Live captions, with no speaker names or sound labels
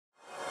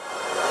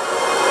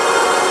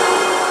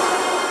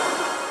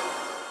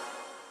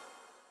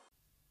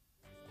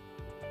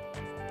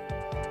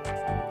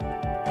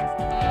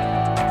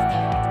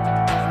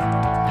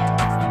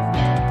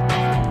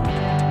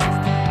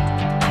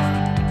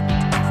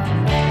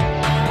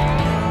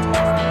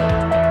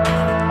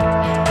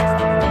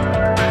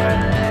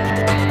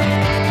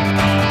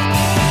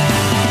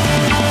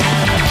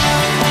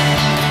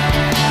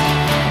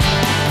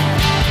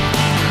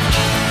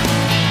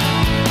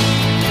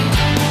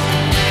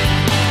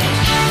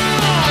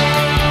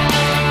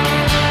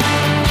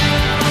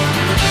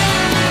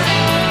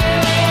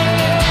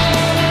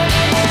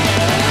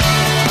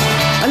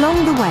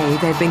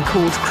they've been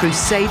called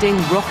crusading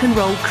rock and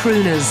roll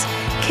crooners,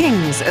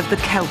 kings of the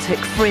Celtic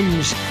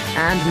fringe,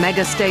 and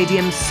mega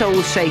stadium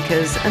soul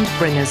shakers and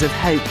bringers of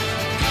hope.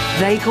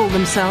 They call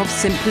themselves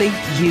simply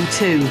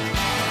U2.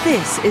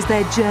 This is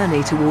their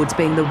journey towards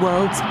being the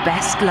world's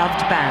best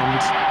loved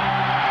band.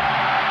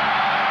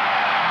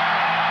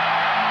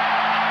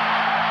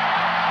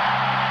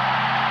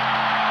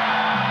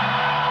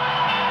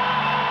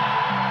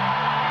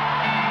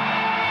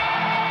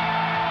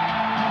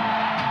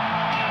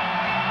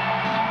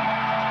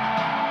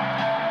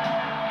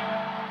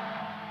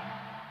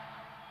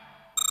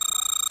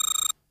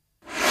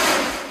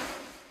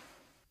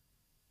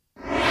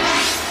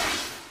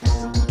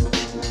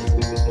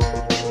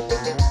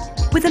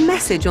 With a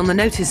message on the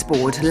notice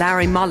board,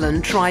 Larry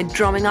Mullen tried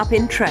drumming up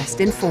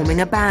interest in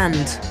forming a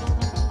band.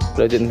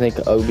 But I didn't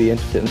think I would be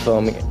interested in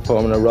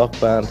forming a rock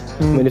band.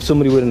 I mean, if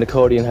somebody with an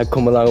accordion had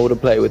come along, I would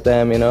have played with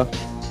them, you know.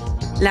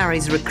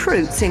 Larry's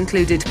recruits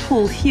included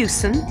Paul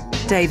Hewson,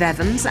 Dave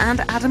Evans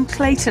and Adam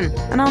Clayton,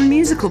 an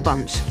unmusical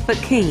bunch, but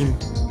keen.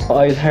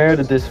 I'd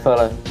heard of this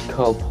fella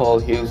called Paul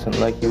Hewson,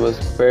 like he was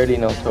fairly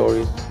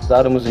notorious.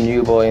 Adam was a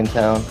new boy in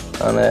town,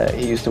 and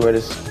he used to wear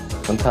this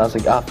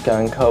fantastic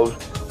Afghan coat.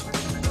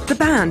 The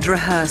band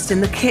rehearsed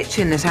in the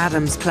kitchen at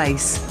Adam's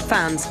place.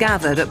 Fans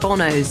gathered at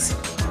Bono's.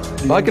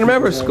 I can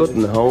remember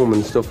scutting home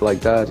and stuff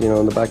like that, you know,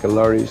 in the back of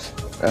lorries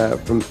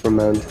from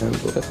Mount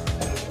Temple.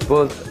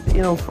 But,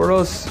 you know, for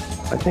us,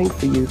 I think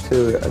for you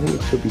too, I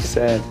think it should be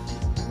said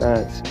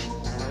that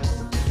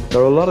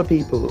there are a lot of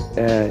people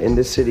in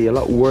this city a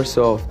lot worse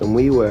off than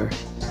we were.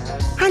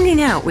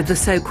 Hanging out with the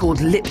so-called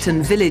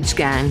Lipton Village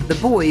gang, the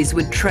boys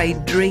would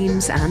trade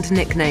dreams and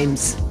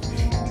nicknames.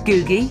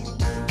 Googie,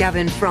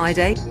 Gavin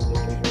Friday,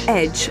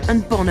 Edge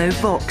and Bono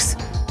Vox,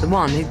 the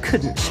one who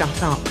couldn't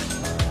shut up.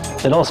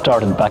 It all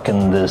started back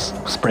in the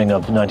spring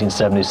of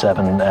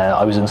 1977.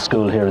 I was in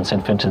school here in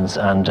St. Fintan's,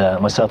 and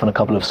myself and a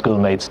couple of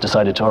schoolmates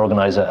decided to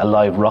organise a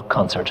live rock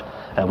concert.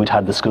 We'd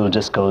had the school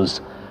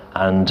discos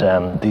and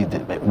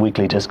the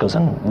weekly discos,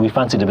 and we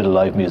fancied a bit of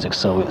live music,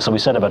 so we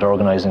set about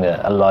organising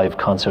a live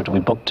concert. We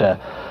booked a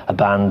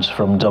band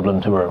from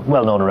Dublin who were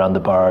well known around the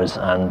bars,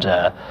 and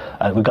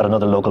we got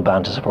another local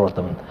band to support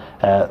them.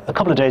 A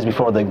couple of days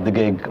before the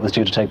gig was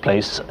due to take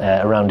place,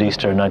 around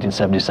Easter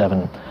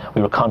 1977,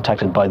 we were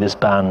contacted by this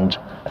band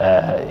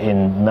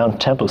in Mount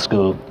Temple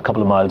School, a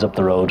couple of miles up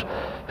the road,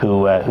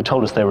 who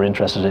told us they were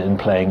interested in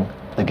playing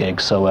the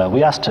gig. So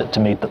we asked to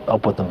meet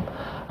up with them,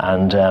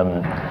 and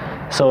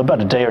so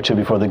about a day or two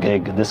before the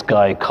gig, this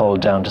guy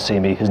called down to see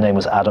me. His name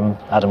was Adam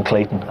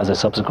Clayton, as I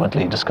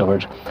subsequently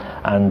discovered,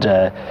 and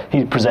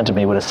he presented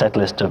me with a set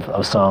list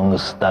of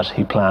songs that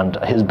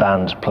his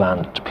band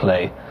planned to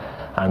play.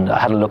 And I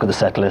had a look at the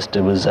set list.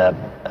 It was a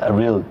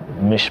real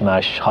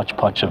mishmash,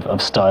 hodgepodge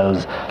of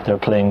styles. They were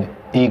playing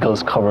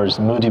Eagles covers,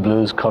 Moody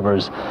Blues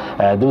covers.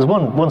 There was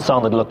one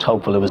song that looked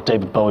hopeful. It was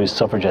David Bowie's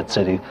Suffragette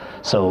City.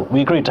 So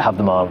we agreed to have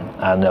them on,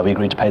 and we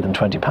agreed to pay them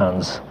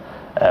 £20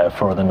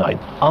 for the night.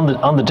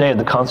 On the day of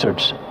the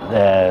concert,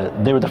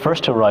 they were the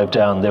first to arrive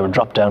down. They were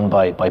dropped down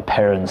by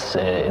parents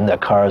in their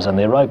cars, and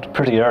they arrived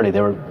pretty early.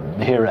 They were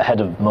here ahead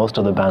of most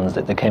other bands.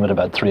 They came at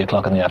about 3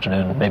 o'clock in the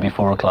afternoon, maybe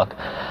 4 o'clock,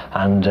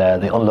 and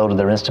they unloaded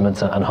their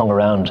instruments and hung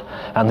around.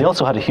 And they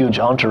also had a huge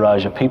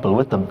entourage of people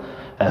with them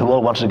who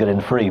all wanted to get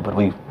in free, but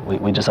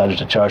we decided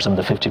to charge them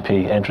the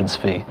 50p entrance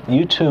fee.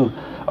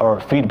 U2, or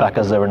Feedback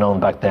as they were known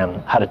back then,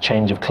 had a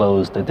change of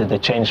clothes. They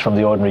changed from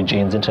the ordinary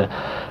jeans into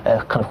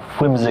a kind of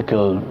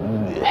whimsical,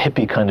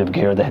 hippie kind of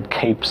gear. They had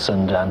capes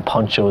and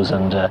ponchos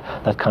and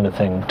that kind of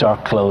thing,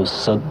 dark clothes.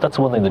 So that's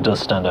one thing that does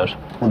stand out.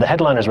 Well, the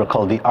headliners were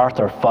called the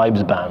Arthur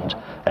Fibes Band.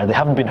 They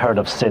haven't been heard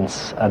of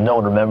since, and no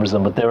one remembers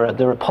them, but they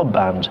were a pub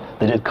band.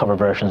 They did cover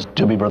versions,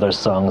 Doobie Brothers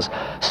songs,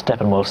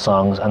 Steppenwolf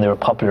songs, and they were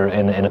popular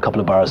in a couple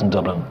of bars in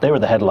Dublin. They were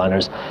the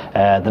headliners.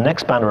 The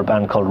next band were a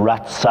band called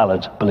Rat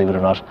Salad, believe it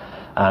or not,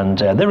 and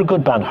they were a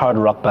good band, hard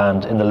rock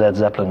band in the Led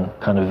Zeppelin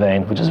kind of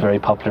vein, which is very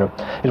popular.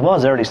 It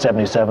was early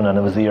 77 and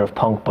it was the year of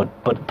punk,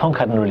 but punk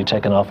hadn't really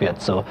taken off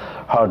yet, so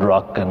hard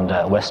rock and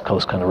West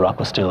Coast kind of rock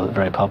was still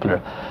very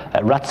popular.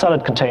 Rat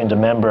Salad contained a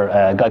member,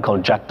 a guy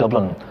called Jack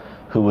Dublin,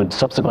 who would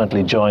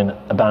subsequently join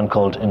a band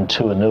called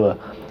Intua Nua,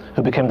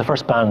 who became the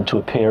first band to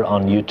appear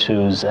on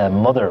U2's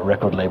Mother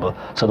record label.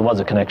 So there was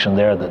a connection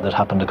there that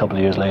happened a couple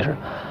of years later.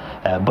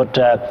 But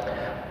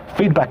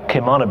Feedback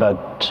came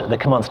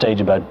on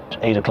stage about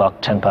 8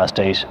 o'clock, 10 past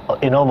 8,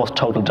 in almost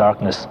total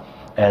darkness.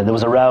 There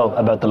was a row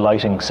about the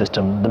lighting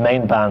system. The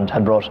main band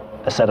had brought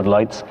a set of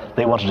lights.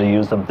 They wanted to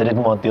use them. They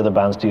didn't want the other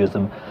bands to use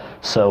them.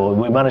 So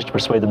we managed to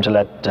persuade them to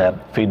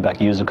let Feedback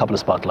use a couple of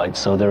spotlights.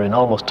 So they're in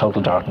almost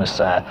total darkness.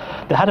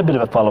 They had a bit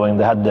of a following.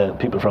 They had the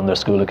people from their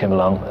school who came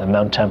along,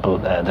 Mount Temple,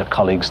 their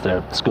colleagues,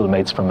 their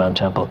schoolmates from Mount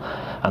Temple,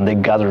 and they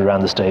gathered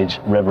around the stage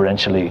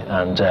reverentially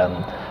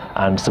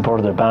and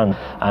supported their band.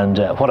 And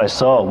what I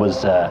saw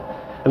was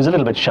it was a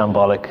little bit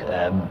shambolic.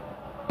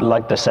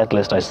 Like the set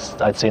list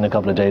I'd seen a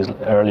couple of days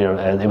earlier,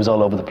 it was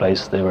all over the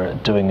place. They were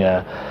doing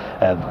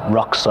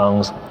rock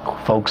songs,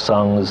 folk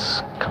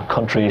songs,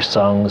 country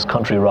songs,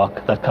 country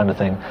rock, that kind of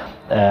thing.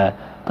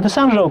 But they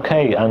sounded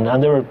okay,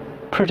 and they were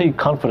pretty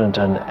confident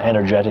and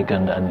energetic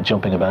and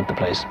jumping about the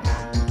place.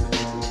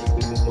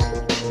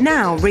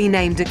 Now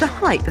renamed The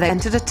Hype, they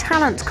entered a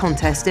talent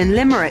contest in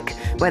Limerick,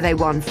 where they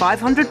won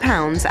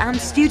 £500 and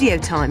studio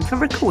time for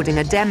recording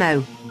a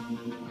demo.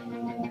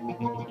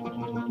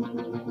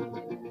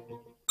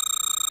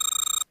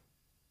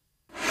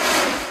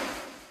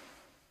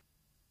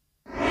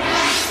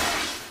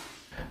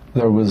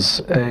 There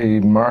was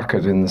a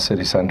market in the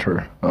city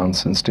centre on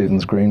St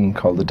Stephen's Green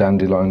called the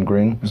Dandelion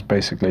Green. It was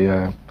basically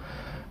a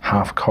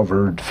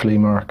half-covered flea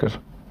market.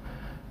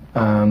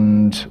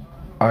 And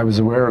I was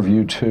aware of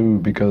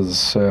U2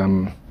 because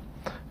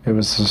it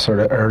was the sort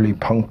of early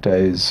punk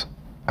days,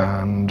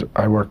 and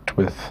I worked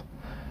with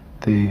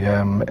the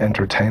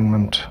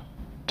entertainment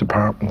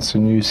departments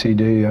in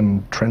UCD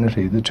and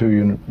Trinity, the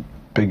two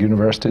big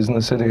universities in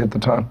the city at the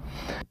time.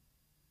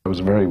 I was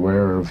very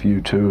aware of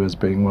U2 as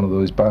being one of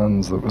those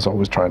bands that was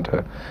always trying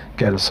to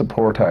get a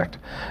support act.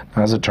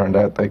 As it turned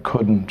out, they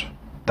couldn't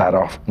that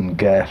often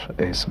get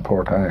a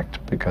support act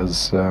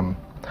because, I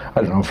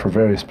don't know, for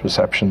various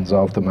perceptions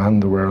of them,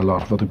 and there were a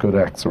lot of other good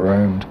acts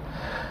around.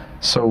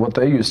 So what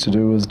they used to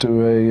do was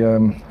do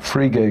a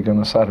free gig on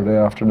a Saturday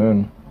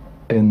afternoon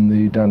in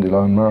the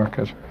Dandelion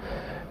Market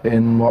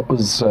in what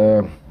was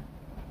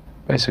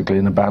basically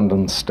an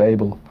abandoned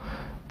stable.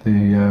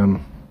 The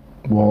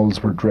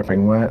walls were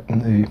dripping wet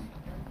and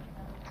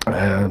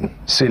the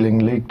ceiling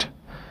leaked,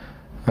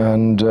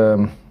 and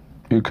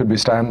you could be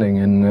standing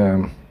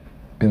in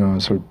you know,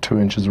 sort of 2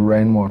 inches of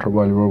rainwater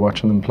while you were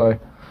watching them play.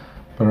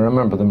 But I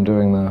remember them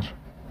doing that.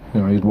 You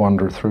know, you'd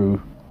wander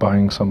through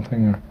buying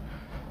something or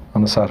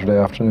on a Saturday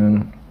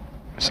afternoon,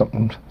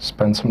 something,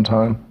 spend some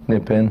time,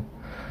 nip in,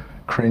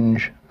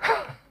 cringe.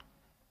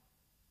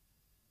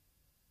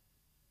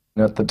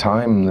 At the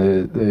time,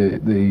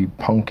 the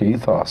punk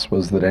ethos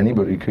was that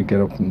anybody could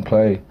get up and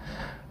play,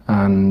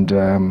 and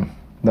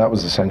that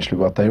was essentially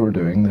what they were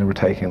doing. They were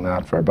taking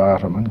that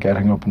verbatim and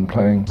getting up and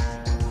playing.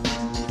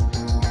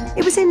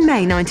 It was in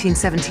May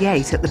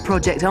 1978 at the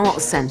Project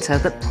Arts Centre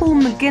that Paul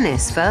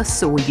McGuinness first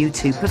saw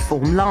U2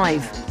 perform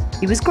live.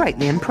 He was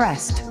greatly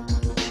impressed.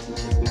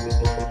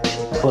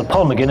 Well,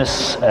 Paul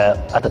McGuinness,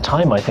 at the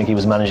time, I think he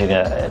was managing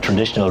a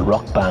traditional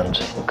rock band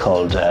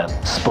called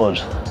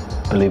Spud,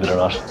 believe it or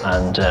not,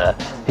 and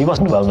he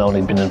wasn't well known.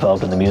 He'd been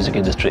involved in the music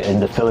industry, in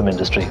the film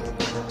industry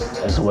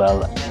as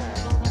well.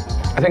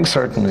 I think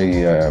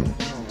certainly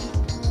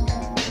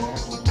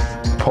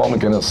Paul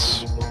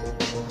McGuinness,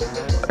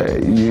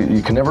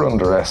 you can never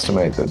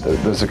underestimate that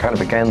there's a kind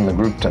of, again, the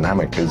group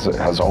dynamic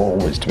has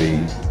always to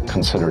be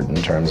considered in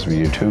terms of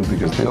U2,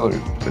 because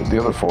the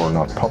other four are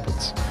not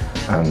puppets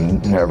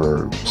and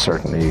never,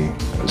 certainly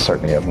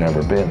have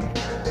never been.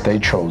 They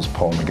chose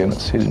Paul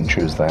McGuinness, he didn't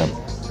choose them.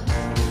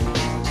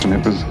 And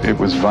it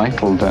was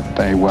vital that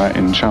they were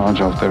in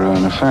charge of their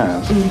own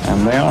affairs,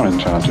 and they are in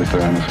charge of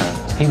their own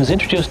affairs. He was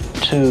introduced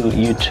to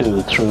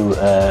U2 through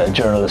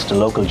a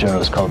local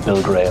journalist called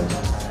Bill Graham,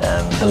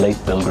 the late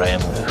Bill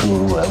Graham,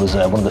 who was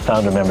one of the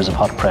founder members of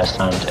Hot Press,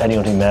 and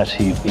anyone he met,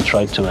 he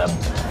tried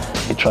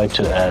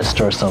to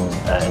stir some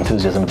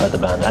enthusiasm about the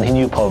band. And he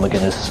knew Paul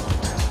McGuinness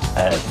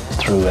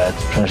through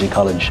Trinity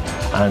College,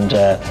 and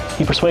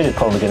he persuaded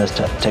Paul McGuinness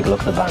to take a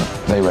look at the band.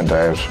 They went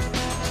out,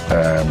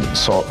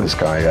 sought this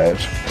guy out,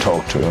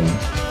 talked to him,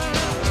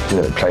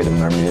 played him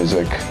their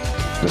music,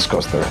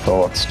 discussed their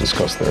thoughts,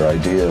 discussed their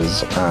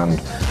ideas,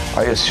 and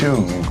I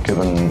assume,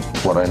 given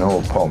what I know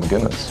of Paul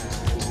McGuinness,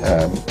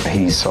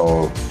 he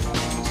saw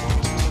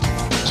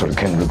sort of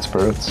kindred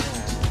spirits,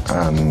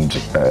 and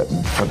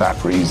for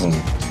that reason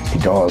he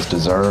does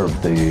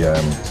deserve the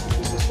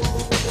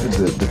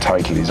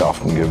title he's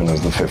often given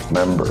as the fifth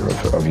member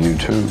of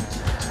U2.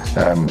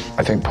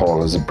 I think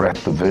Paul has a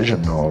breadth of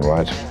vision, all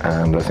right,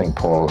 and I think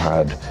Paul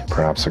had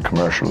perhaps a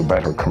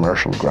better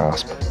commercial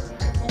grasp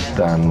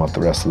than what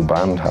the rest of the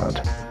band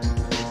had.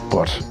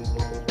 But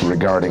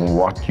regarding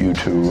what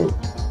U2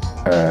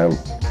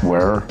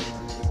 were,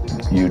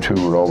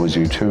 U2 were always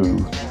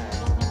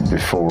U2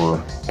 before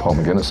Paul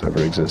McGuinness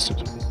ever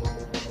existed.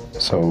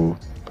 So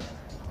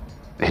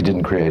he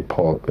didn't create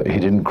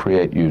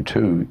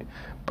U2,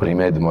 but he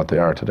made them what they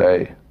are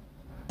today.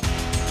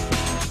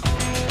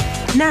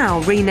 Now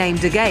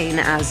renamed again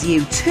as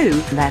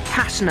U2, their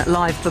passionate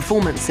live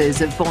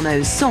performances of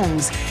Bono's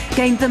songs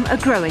gained them a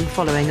growing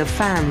following of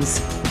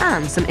fans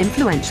and some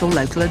influential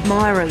local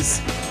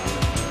admirers.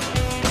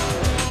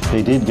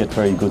 They did get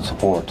very good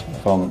support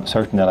from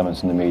certain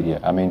elements in the media.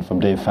 I mean, from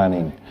Dave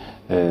Fanning,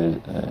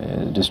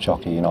 disc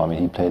jockey, you know, I mean,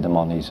 he played them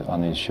on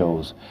his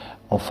shows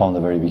from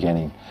the very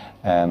beginning.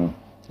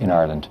 In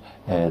Ireland,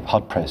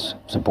 Hot Press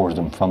supported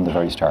them from the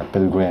very start.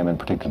 Bill Graham, in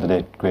particular, the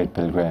late great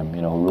Bill Graham,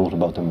 you know, who wrote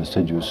about them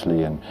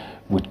assiduously and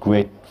with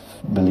great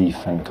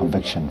belief and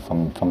conviction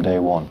from day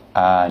one.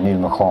 Neil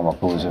McCormack,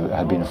 who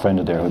had been a friend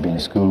of theirs, who had been in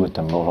school with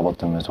them, wrote about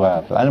them as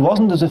well. And it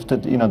wasn't as if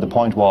that, you know, the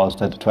point was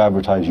that to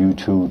advertise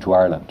U2 to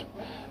Ireland.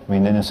 I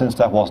mean, in a sense,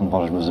 that wasn't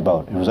what it was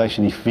about. It was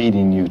actually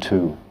feeding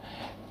U2,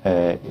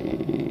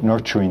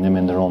 nurturing them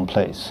in their own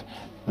place.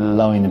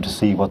 allowing them to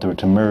see what they were,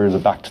 to mirror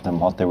back to them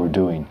what they were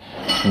doing,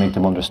 to make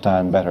them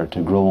understand better,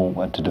 to grow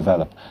and to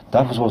develop.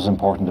 That was what was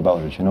important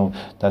about it, you know,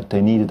 that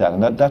they needed that.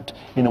 And that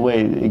in a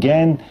way,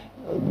 again,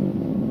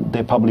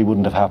 they probably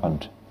wouldn't have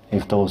happened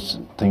if those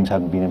things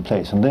hadn't been in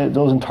place. And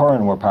those in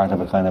turn were part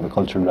of a kind of a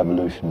cultural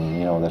revolution,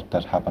 you know,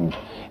 that happened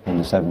in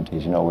the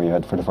 70s, you know, where you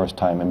had for the first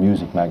time a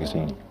music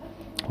magazine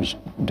which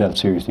dealt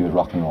seriously with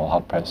rock and roll,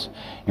 hot press.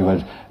 You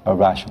had a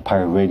rash of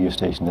pirate radio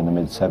stations in the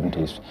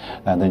mid-70s,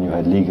 and then you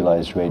had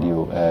legalised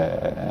radio,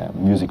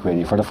 music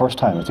radio for the first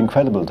time. It's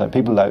incredible that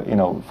people, you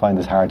know, find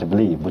this hard to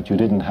believe, but you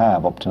didn't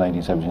have, up to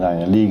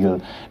 1979, a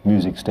legal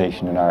music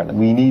station in Ireland.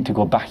 We need to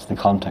go back to the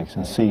context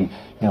and see, you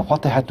know,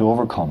 what they had to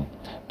overcome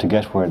to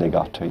get where they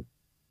got to.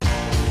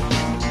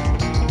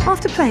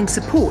 After playing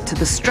support to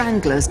the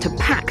Stranglers to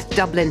packed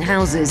Dublin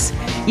houses,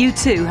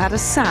 U2 had a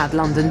sad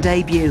London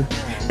debut.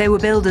 They were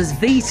billed as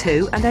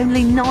V2 and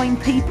only 9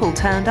 people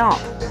turned up.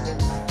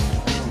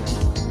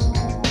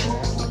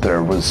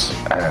 There was,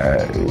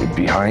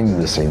 behind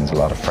the scenes, a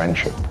lot of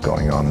friendship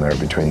going on there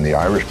between the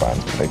Irish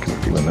bands,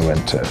 particularly when they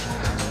went to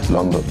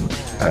London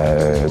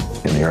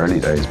in the early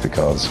days,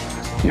 because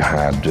you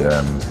had,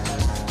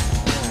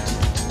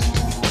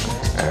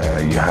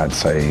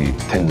 say,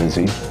 Thin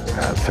Lizzy,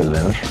 Phil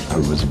Lynott,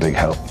 who was a big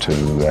help to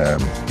the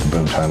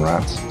Boomtown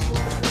Rats.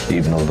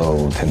 Even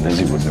although Thin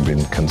Lizzy wouldn't have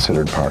been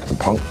considered part of the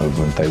punk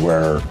movement, they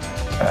were,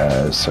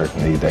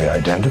 certainly they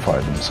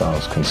identified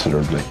themselves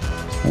considerably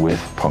with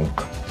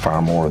punk,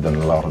 far more than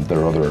a lot of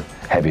their other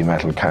heavy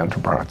metal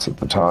counterparts at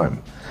the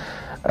time.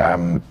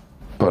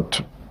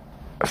 But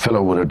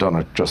Philo would have done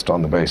it just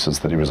on the basis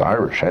that he was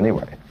Irish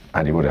anyway,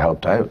 and he would have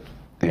helped out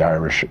the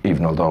Irish,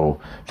 even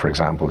although, for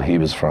example, he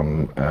was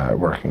from a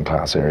working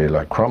class area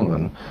like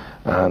Crumlin,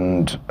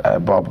 and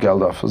Bob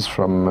Geldof was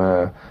from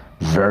a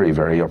very,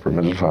 very upper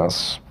middle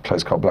class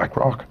place called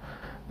Blackrock.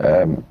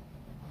 You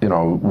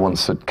know,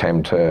 once it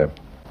came to,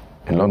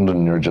 in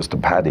London, you're just a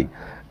paddy.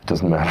 It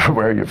doesn't matter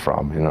where you're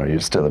from, you know, you're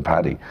still a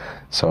paddy.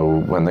 So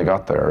when they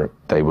got there,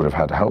 they would have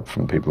had help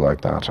from people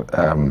like that.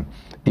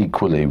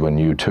 Equally, when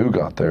U2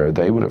 got there,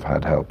 they would have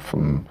had help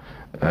from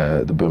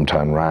the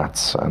Boomtown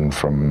Rats and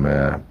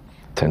from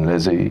Thin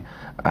Lizzy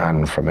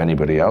and from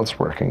anybody else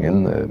working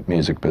in the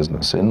music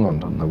business in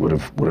London that would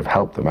have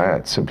helped them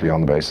out simply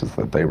on the basis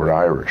that they were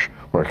Irish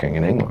working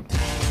in England.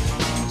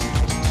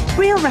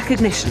 Real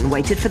recognition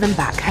waited for them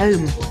back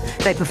home.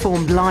 They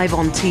performed live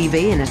on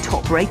TV in a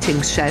top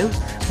ratings show,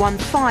 won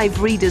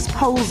 5 Readers'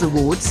 Polls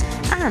Awards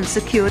and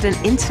secured an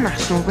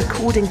international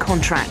recording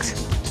contract.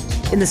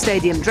 In the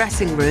stadium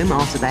dressing room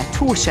after their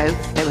tour show,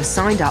 they were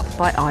signed up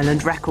by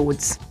Island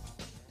Records.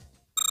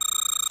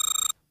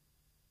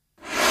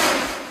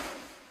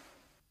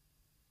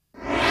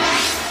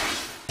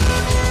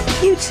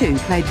 U2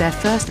 played their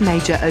first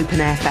major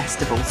open-air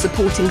festival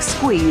supporting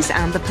Squeeze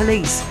and the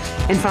Police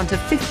in front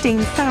of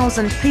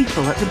 15,000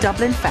 people at the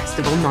Dublin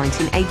Festival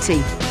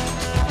 1980.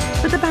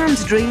 But the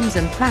band's dreams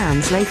and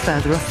plans lay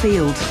further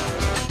afield.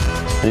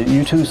 The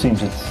U2 seemed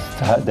to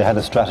they had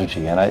a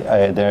strategy, and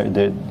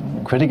the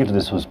critical to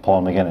this was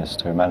Paul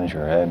McGuinness, their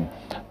manager,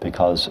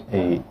 because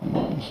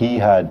he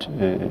had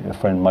a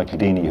friend, Michael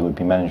Deeney, who had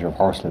been manager of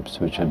Horselips,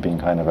 which had been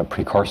kind of a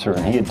precursor,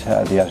 and he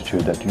had the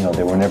attitude that, you know,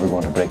 they were never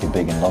going to break it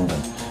big in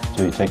London.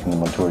 So he'd taken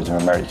them on tours in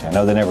America.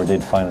 Now, they never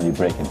did finally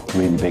break it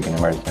really big in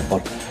America,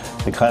 but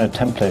the kind of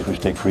template which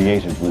they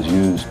created was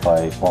used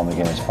by Paul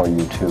McGuinness for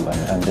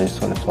U2, and they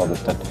sort of thought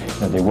that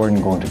you know, they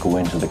weren't going to go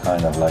into the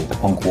kind of like the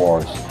punk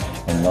wars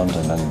in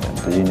London and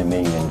the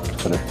enemy and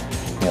sort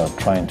of, you know,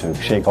 trying to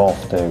shake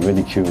off the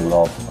ridicule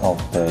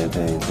of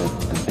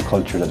the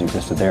culture that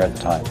existed there at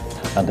the time,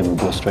 and they would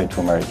go straight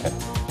to America.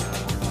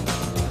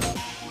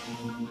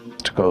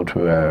 To go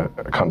to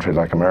a country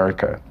like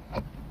America,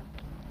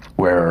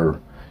 where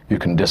you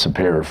can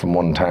disappear from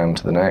one town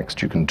to the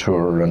next, you can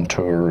tour and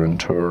tour and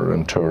tour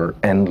and tour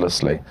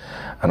endlessly,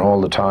 and all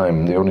the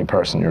time the only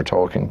person you're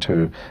talking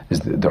to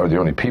is, or the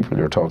only people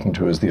you're talking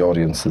to is the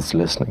audience that's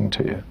listening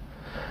to you.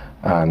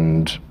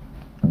 And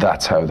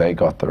that's how they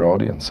got their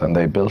audience, and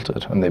they built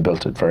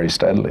it very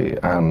steadily,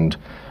 and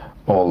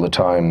all the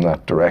time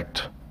that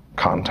direct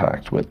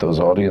contact with those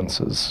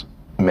audiences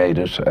made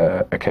it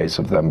a case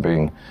of them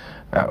being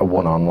a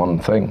one-on-one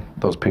thing.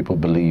 Those people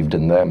believed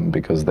in them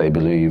because they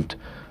believed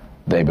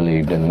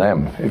in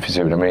them, if you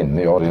see what I mean.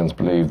 The audience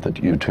believed that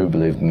U2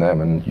 believed in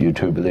them, and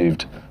U2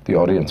 believed the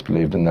audience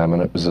believed in them,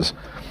 and it was this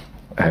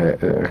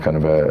kind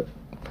of a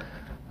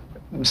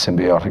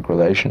symbiotic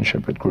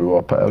relationship. It grew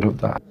up out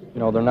of that. You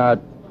know, they're not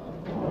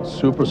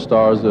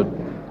superstars that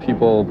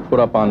people put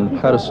up on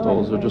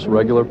pedestals. They're just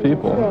regular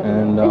people,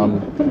 and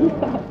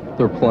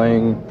they're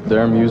playing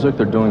their music.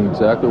 They're doing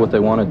exactly what they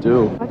want to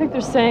do. I think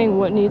they're saying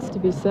what needs to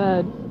be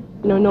said.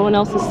 You know, no one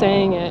else is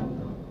saying it,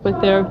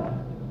 but they're,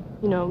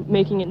 you know,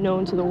 making it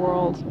known to the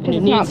world. And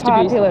it needs to be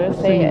popular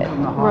to say it.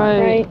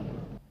 Right.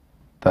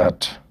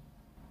 That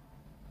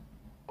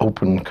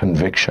open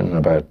conviction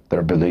about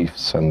their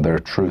beliefs and their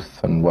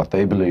truth and what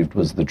they believed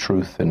was the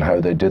truth in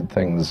how they did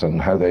things and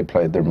how they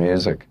played their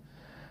music.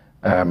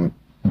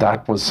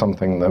 That was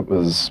something that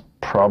was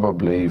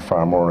probably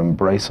far more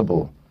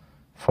embraceable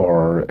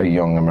for a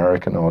young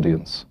American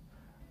audience,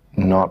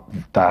 not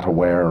that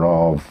aware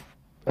of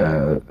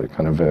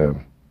kind of a,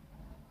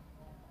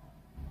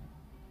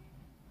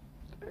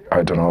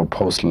 I don't know,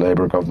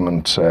 post-Labour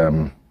government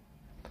and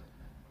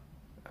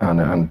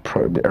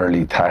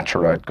early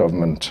Thatcherite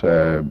government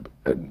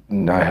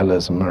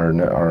nihilism or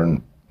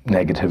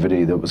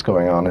negativity that was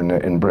going on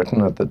in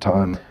Britain at the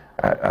time.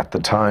 At the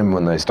time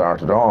when they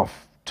started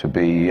off to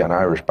be an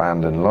Irish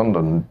band in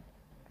London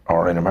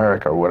or in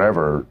America or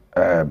whatever,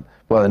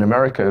 well, in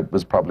America it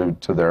was probably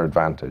to their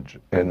advantage.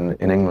 In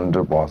England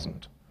it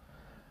wasn't.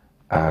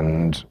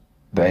 And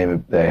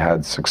they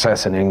had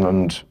success in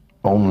England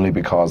only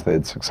because they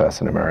had success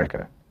in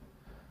America.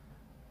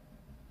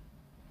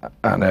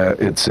 And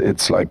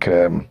it's like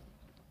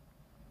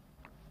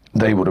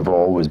they would have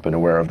always been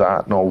aware of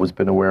that and always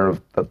been aware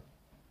of that,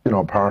 you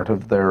know, part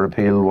of their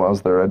appeal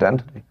was their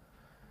identity.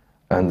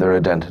 And their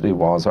identity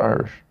was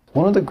Irish.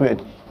 One of the great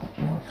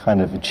kind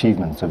of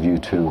achievements of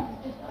U2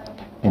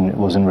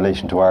 was in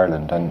relation to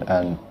Ireland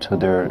and to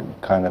their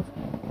kind of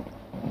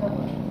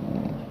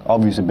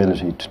obvious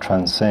ability to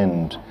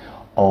transcend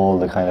all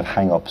the kind of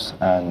hang-ups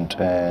and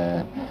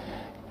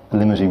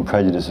limiting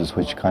prejudices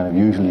which kind of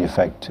usually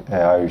affect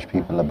Irish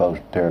people about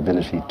their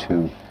ability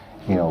to,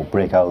 you know,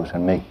 break out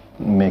and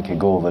make a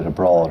go of it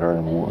abroad or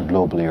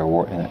globally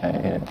or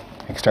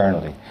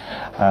externally.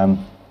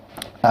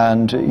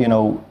 And, you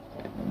know,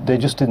 they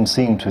just didn't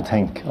seem to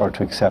think or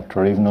to accept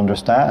or even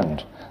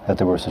understand that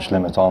there were such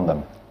limits on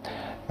them.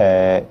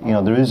 You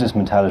know, there is this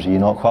mentality, you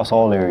know, across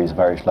all areas of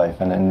Irish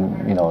life, and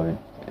then, you know,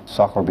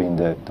 soccer being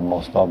the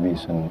most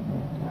obvious and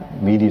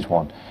immediate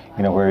one,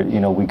 you know, where,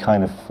 you know, we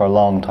kind of for a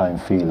long time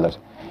feel that,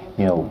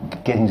 you know,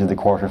 getting to the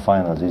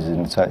quarterfinals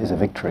is a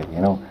victory,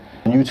 you know.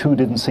 And U2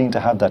 didn't seem to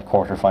have that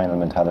quarterfinal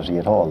mentality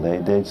at all.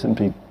 They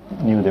simply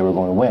knew they were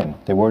going to win.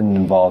 They weren't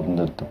involved in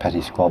the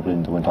petty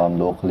squabbling that went on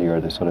locally or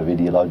the sort of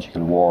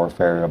ideological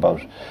warfare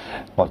about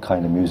what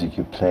kind of music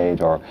you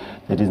played, or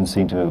they didn't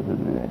seem to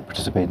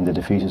participate in the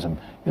defeatism.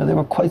 You know, they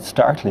were quite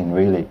startling,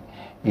 really,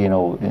 you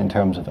know, in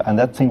terms of, and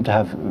that seemed to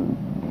have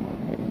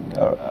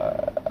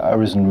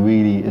arisen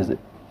really, is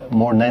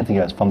more than anything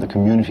else, from the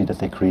community that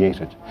they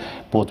created,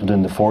 both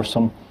within the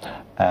foursome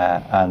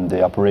and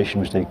the operation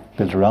which they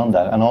built around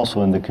that, and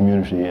also in the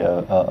community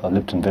of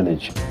Lipton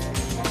Village.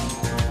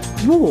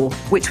 War,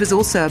 which was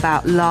also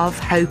about love,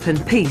 hope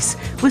and peace,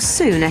 was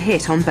soon a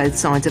hit on both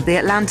sides of the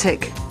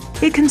Atlantic.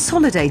 It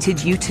consolidated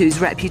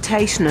U2's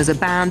reputation as a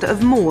band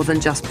of more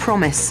than just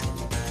promise.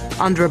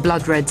 Under a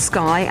blood-red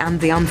sky and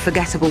the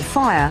unforgettable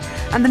fire,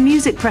 and the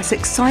music press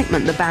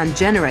excitement the band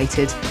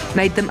generated,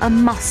 made them a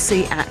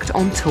must-see act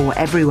on tour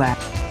everywhere.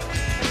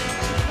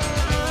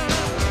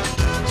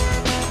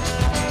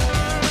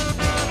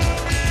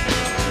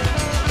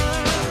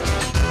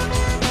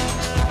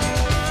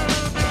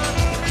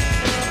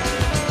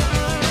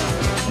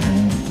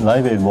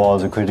 Live Aid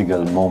was a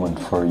critical moment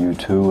for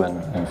U2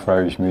 and for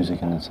Irish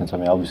music in a sense. I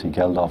mean, obviously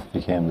Geldof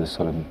became this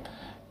sort of, you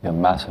know,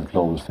 massive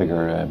global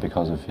figure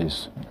because of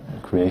his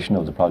creation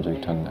of the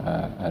project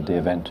and the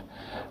event.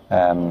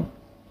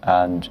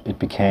 And it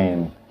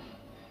became,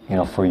 you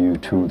know, for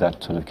U2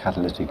 that sort of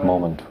catalytic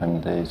moment when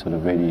they sort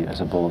of really, I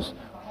suppose,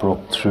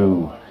 broke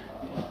through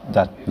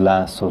that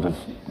last sort of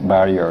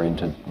barrier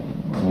into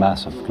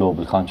massive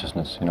global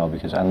consciousness, you know,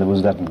 because, and there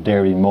was that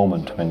daring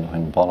moment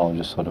when Bono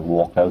just sort of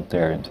walked out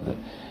there into the,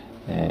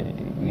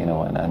 you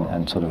know,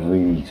 and sort of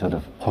really sort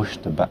of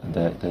pushed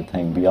the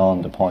thing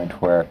beyond the point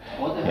where,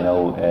 you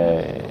know,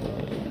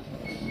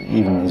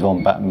 even his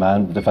own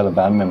the fellow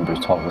band members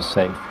thought it was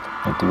safe.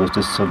 But there was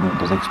this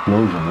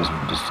explosion,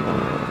 this you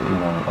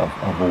know,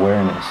 of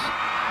awareness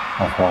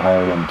of what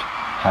Ireland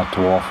had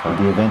to offer.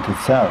 The event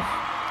itself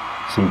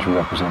seemed to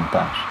represent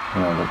that.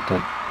 You know,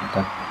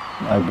 that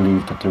I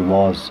believe that there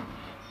was,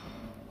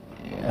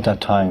 at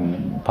that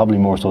time, probably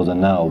more so than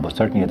now, but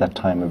certainly at that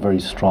time, a very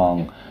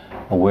strong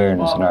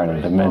awareness in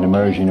Ireland, an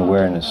emerging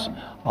awareness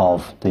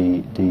of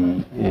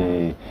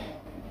the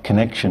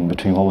connection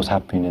between what was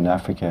happening in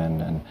Africa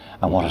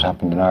and what had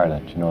happened in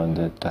Ireland, you know,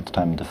 at the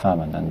time of the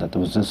famine, and that there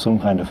was some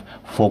kind of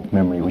folk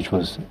memory which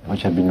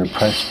had been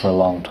repressed for a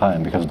long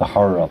time because of the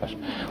horror of it,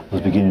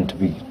 was beginning to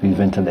be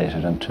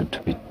ventilated and to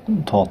be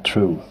thought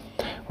through.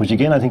 Which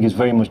again I think is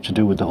very much to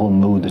do with the whole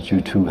mood that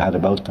U2 had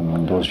about them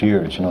in those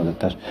years, you know,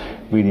 that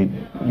really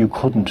you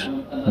couldn't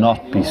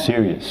not be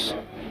serious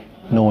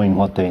knowing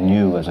what they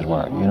knew, as it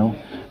were, you know,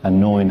 and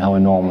knowing how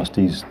enormous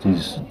these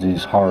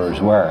horrors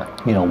were.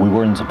 You know, we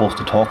weren't supposed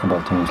to talk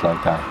about things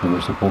like that. We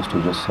were supposed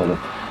to just sort of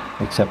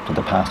accept that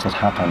the past has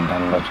happened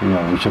and that, you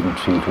know, we shouldn't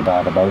feel too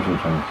bad about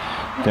it, and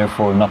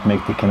therefore not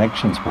make the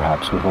connections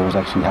perhaps with what was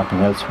actually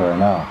happening elsewhere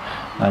now.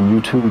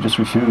 And U2 just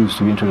refused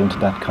to enter into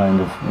that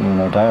kind of, you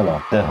know,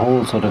 dialogue. The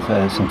whole sort of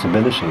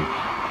sensibility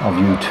of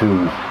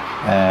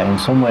U2 in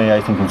some way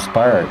I think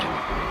inspired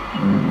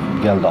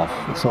Geldof.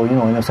 So, you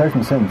know, in a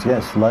certain sense,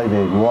 yes, Live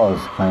Aid was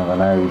kind of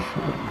an Irish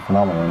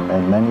phenomenon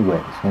in many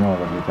ways, you know,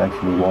 that it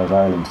actually was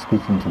Ireland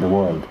speaking to the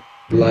world.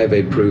 Live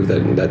Aid proved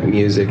that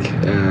music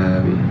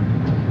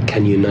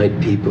can unite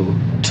people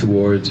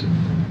toward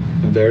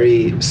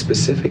very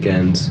specific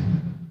ends.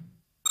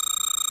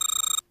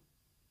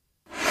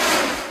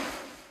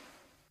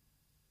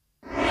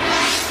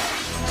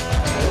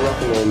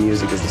 Rock and roll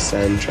music is the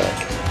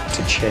soundtrack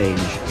to change.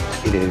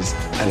 It is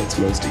at its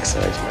most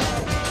exciting.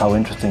 How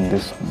interesting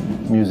this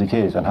music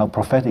is, and how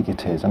prophetic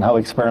it is, and how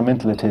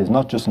experimental it is,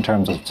 not just in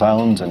terms of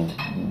sounds and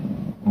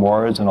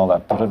words and all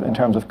that, but in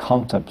terms of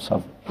concepts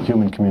of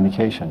human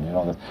communication. You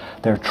know, that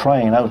they're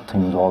trying out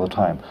things all the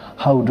time.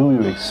 How do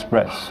you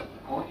express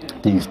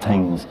these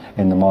things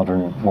in the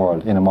modern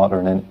world, in a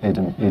modern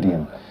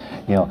idiom,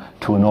 you know,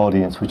 to an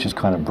audience which is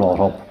kind of brought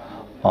up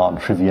on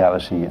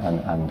triviality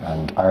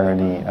and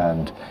irony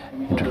and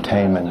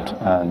entertainment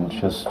and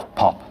just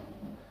pop?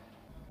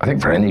 I think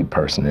for any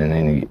person in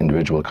any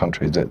individual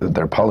country,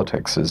 their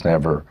politics is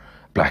never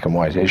black and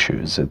white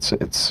issues.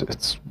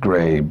 It's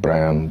grey,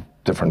 brown,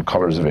 different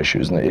colours of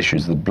issues, and the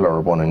issues that blur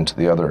one into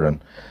the other.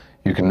 And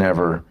you can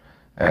never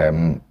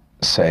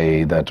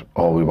say that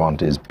all we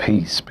want is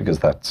peace, because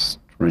that's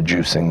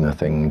reducing the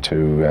thing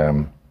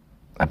to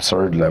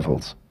absurd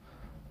levels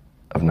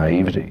of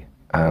naivety.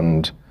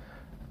 And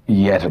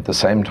yet at the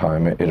same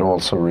time, it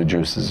also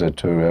reduces it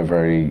to a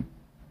very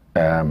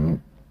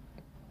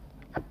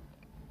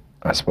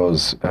I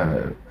suppose,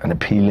 an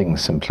appealing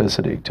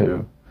simplicity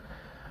too.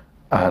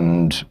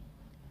 And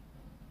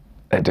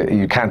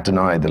you can't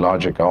deny the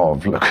logic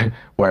of, look,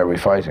 why are we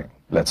fighting?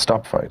 Let's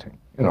stop fighting.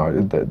 You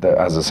know,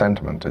 as a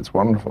sentiment, it's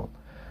wonderful.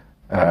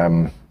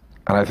 And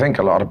I think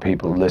a lot of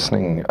people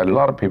listening, a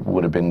lot of people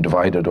would have been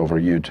divided over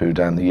U2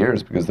 down the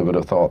years, because they would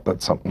have thought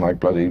that something like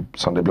Bloody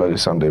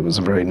Sunday was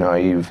a very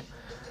naive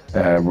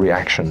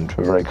reaction to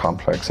a very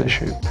complex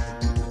issue.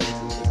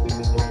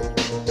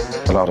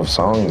 A lot of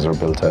songs are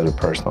built out of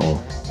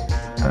personal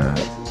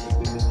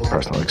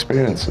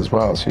experience as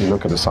well. So you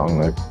look at a song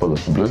like Bullet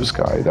the Blue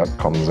Sky, that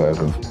comes out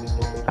of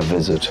a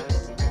visit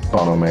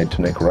Bono made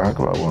to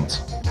Nicaragua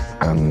once.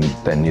 And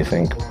then you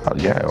think, well,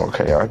 yeah,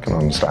 okay, I can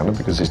understand it,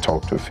 because he's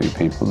talked to a few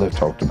people. They've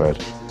talked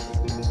about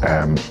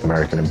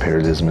American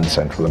imperialism in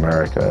Central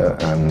America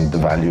and the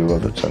value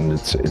of it, and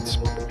its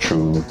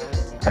true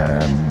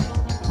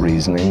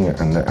reasoning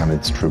and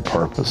its true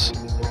purpose.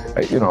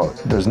 You know,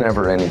 there's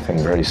never anything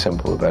very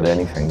simple about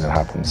anything that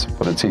happens,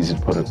 but it's easy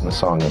to put it in a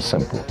song as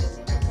simple.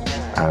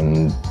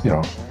 And, you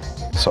know,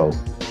 so,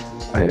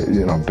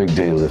 you know, big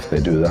deal if they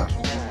do that.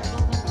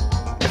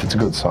 If it's a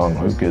good song,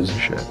 who gives a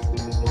shit?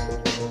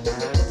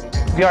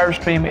 The Irish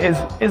Dream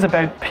is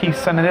about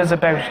peace, and it is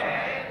about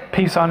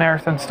peace on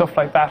earth and stuff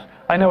like that.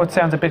 I know it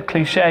sounds a bit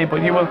cliche,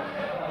 but you will,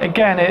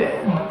 again,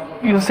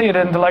 you'll see it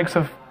in the likes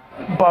of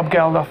Bob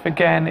Geldof,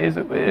 again, is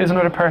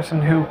another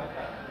person who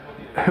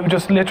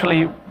just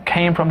literally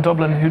came from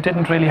Dublin, who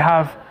didn't really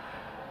have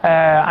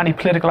any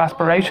political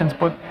aspirations,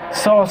 but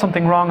saw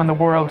something wrong in the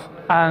world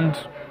and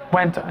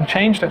went and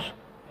changed it.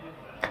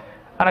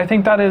 And I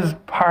think that is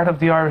part of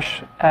the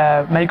Irish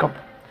makeup,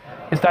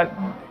 is that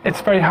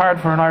it's very hard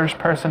for an Irish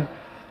person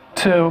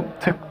to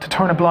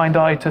turn a blind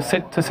eye to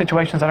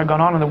situations that are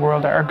going on in the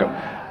world.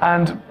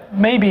 And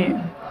maybe,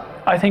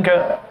 I think,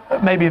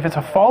 maybe if it's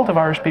a fault of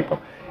Irish people,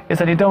 is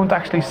that they don't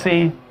actually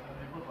see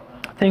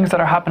things that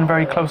are happening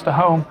very close to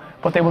home,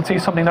 but they will see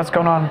something that's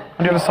going on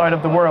the other side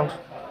of the world.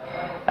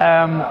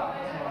 And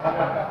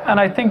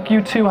I think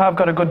U2 have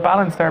got a good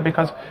balance there,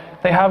 because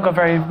they have got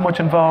very much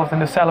involved in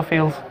the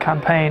Sellafield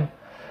campaign,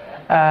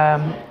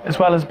 as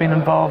well as being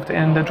involved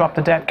in the Drop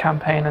the Debt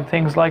campaign and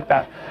things like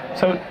that.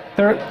 So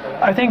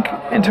I think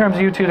in terms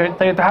of U2,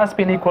 there has to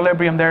be an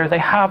equilibrium there. They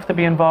have to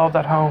be involved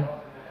at home,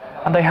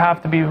 and they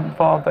have to be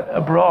involved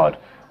abroad,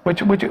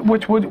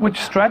 which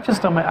stretches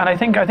them. And I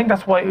think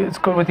that's why it's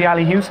good with the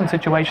Ali Houston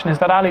situation, is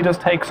that Ali does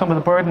take some of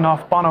the burden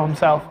off Bono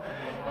himself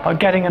by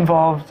getting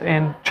involved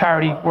in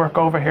charity work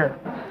over here,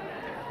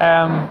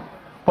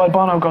 while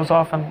Bono goes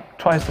off and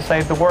tries to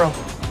save the world.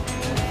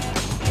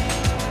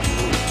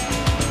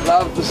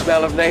 Love the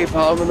smell of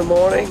napalm in the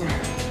morning.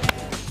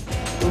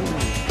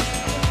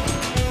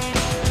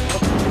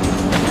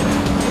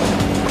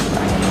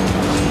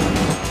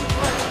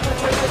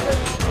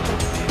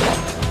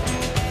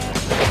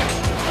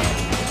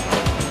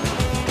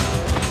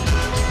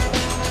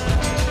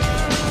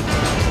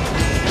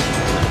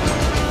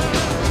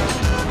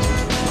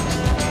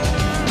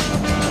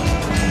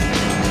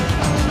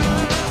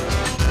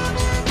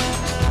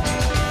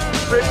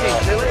 Pretty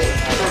silly,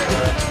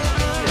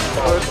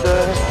 but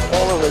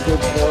all of a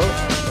good show.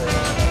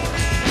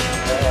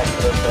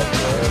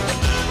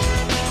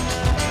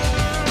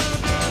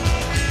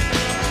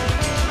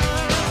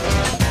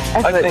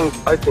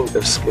 I think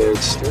they're scared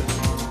still.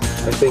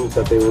 I think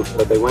that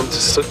they went to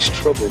such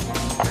trouble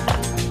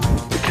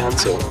to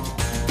cancel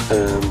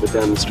the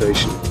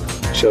demonstration.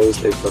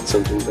 Shows they've got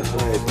something to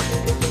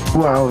hide.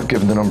 Well,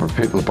 given the number of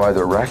people that buy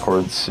their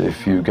records,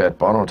 if you get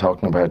Bono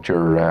talking about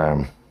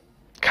your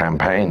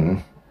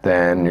campaign,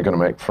 then you're going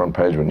to make the front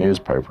page of a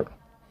newspaper,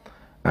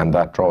 and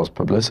that draws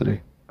publicity.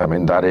 I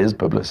mean, that is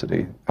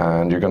publicity,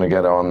 and you're going to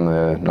get on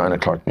the 9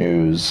 o'clock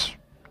news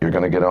You're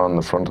going to get on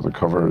the front of the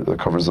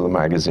covers of the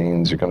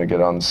magazines, you're going to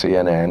get on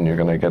CNN, you're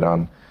going to get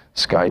on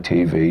Sky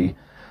TV.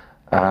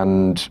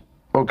 And,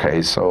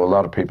 okay, so a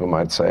lot of people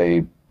might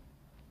say,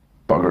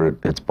 bugger it,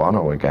 it's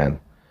Bono again.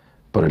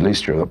 But at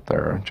least you're up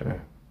there, aren't you?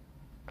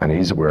 And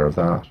he's aware of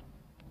that.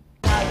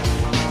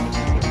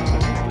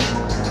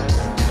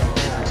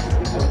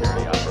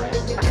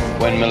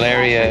 When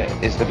malaria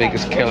is the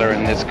biggest killer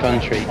in this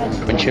country,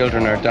 when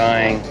children are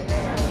dying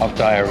of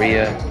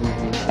diarrhea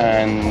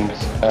and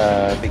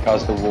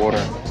because the water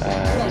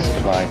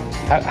supply,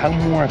 how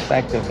more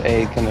effective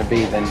aid can there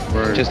be than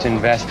just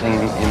investing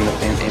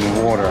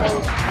in water?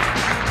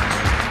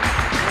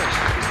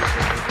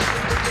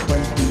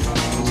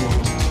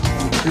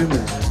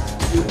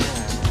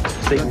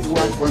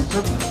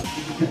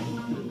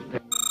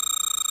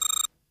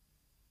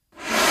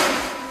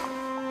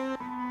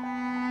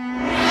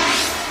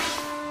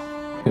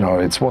 You know,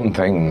 it's one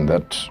thing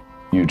that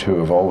U2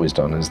 have always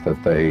done is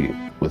that they,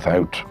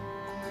 without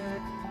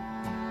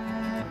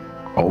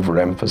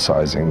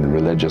overemphasizing the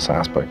religious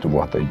aspect of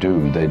what they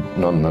do, they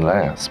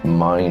nonetheless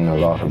mine a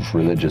lot of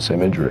religious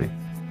imagery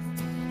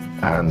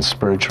and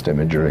spiritual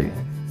imagery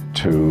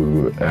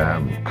to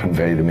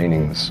convey the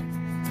meanings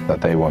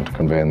that they want to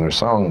convey in their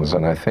songs.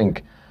 And I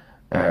think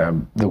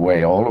the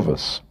way all of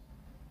us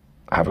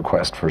have a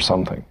quest for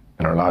something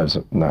in our lives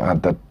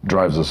that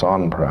drives us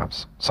on,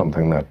 perhaps,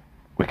 something that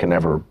we can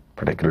never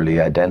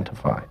particularly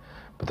identify,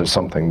 but there's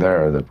something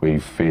there that we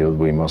feel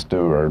we must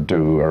do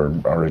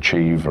or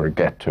achieve or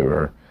get to,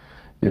 or,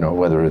 you know,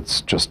 whether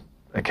it's just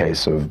a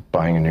case of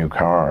buying a new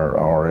car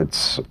or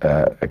it's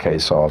a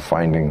case of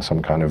finding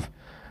some kind of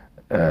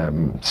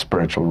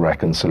spiritual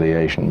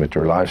reconciliation with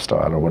your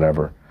lifestyle or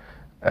whatever.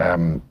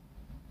 I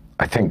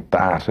think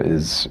that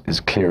is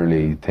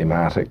clearly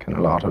thematic in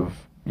a lot of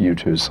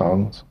U2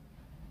 songs.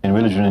 In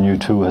religion in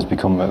U2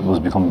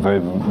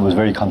 was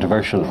very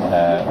controversial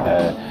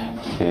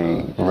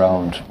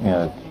around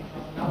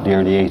the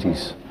early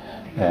 80s,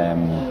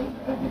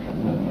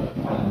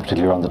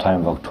 particularly around the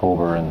time of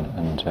October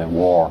and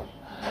War,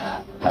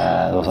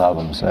 those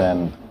albums,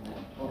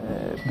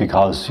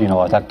 because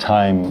at that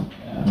time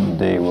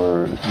they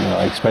were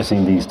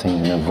expressing these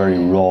things in a very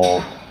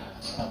raw,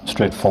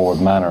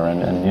 straightforward manner,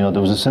 and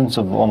there was a sense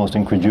of almost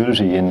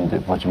incredulity in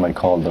what you might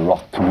call the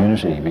rock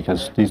community,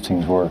 because these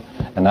things were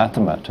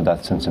anathema to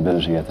that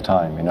sensibility at the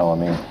time.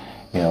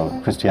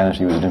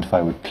 Christianity was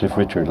identified with Cliff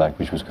Richard,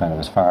 which was kind of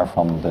as far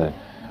from the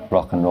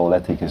rock and roll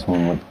ethic as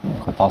one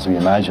could possibly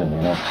imagine,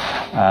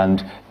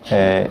 and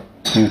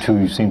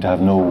U2 seemed to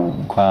have no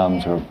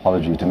qualms or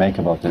apology to make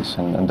about this,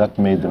 and that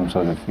made them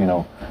sort of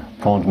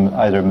prone to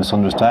either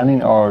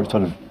misunderstanding or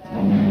sort of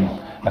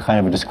a kind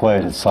of a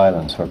disquieted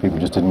silence where people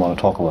just didn't want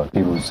to talk about it.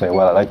 People would say,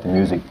 well, I like the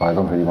music, but I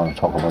don't really want to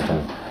talk about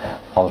the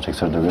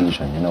politics or the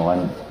religion,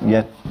 and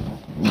yet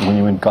when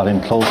you got in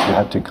close, you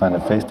had to kind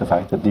of face the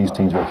fact that these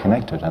things were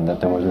connected and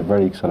that there was a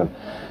very sort of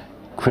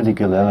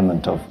critical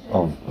element of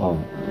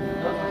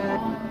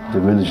the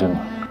religion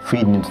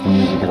feeding into the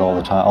music all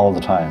the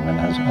time, and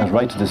has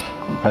right to this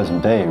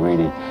present day,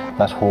 really,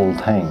 that whole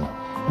thing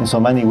in so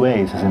many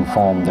ways has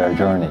informed their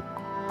journey.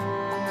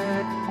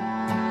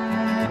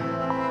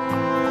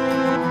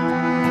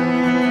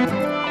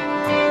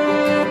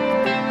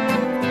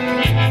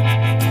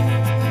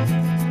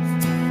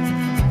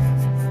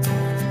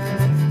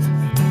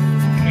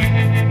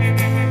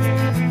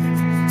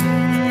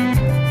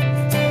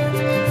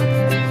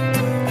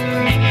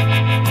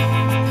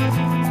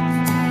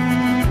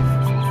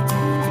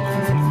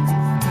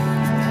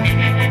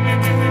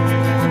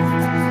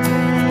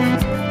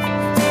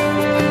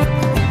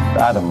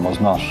 Adam was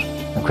not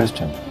a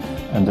Christian,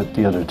 and that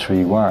the other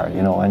three were,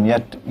 and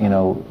yet,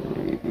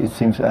 it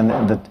seems, and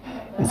that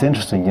it's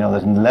interesting,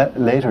 that in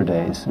later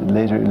days,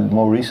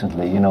 more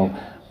recently,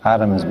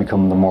 Adam has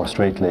become the more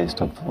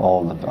straight-laced of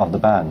all of the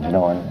band,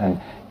 and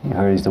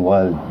he's the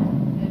wild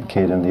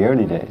kid in the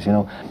early days,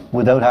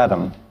 Without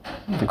Adam,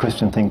 the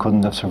Christian thing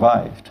couldn't have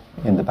survived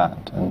in the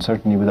band, and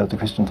certainly without the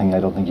Christian thing, I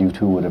don't think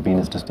U2 would have been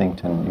as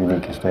distinct and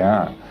unique as they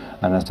are,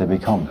 and as they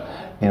become,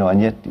 and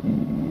yet,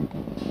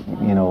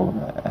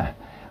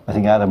 I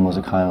think Adam was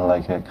a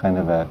kind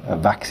of a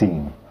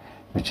vaccine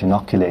which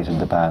inoculated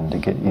the band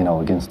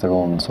against their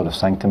own sort of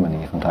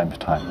sanctimony from time to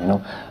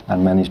time,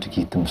 and managed to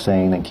keep them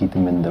sane and keep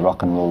them in the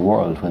rock and roll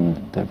world when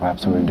they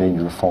perhaps were in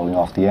danger of falling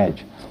off the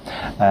edge.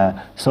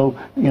 So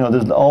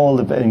there's all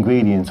the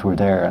ingredients were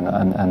there and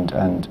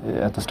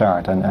at the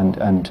start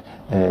and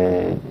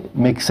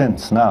makes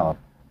sense now.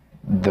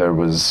 There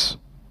was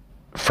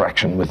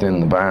fraction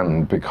within the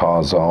band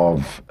because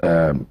of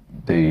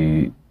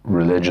the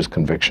religious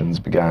convictions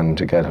began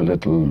to get a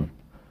little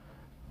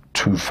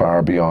too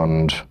far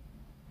beyond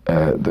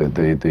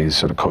the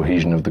sort of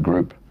cohesion of the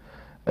group,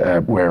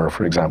 where,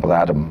 for example,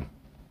 Adam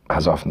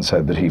has often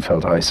said that he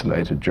felt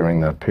isolated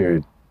during that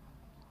period.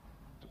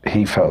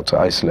 He felt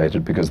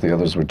isolated because the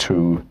others were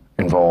too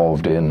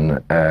involved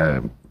in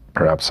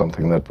perhaps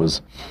something that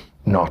was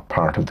not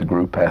part of the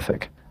group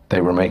ethic.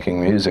 They were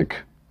making music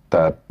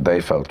that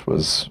they felt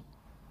was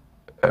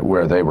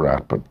where they were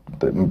at, but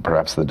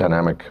perhaps the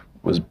dynamic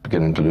was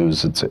beginning to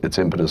lose its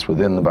impetus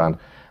within the band,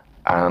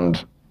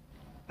 and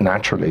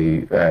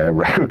naturally,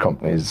 record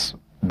companies,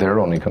 their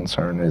only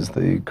concern is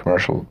the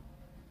commercial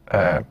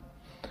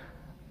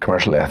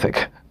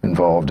ethic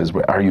involved. Is,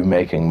 are you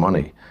making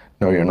money?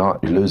 No, you're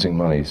not. You're losing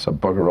money. So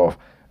bugger off.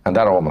 And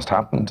that almost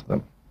happened to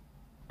them.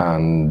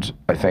 And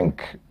I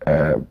think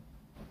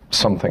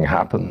something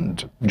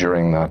happened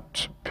during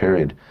that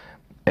period.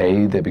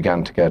 A, they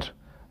began to get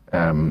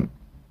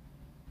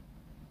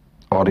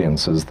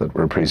audiences that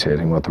were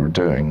appreciating what they were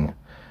doing.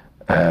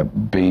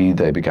 B,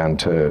 they began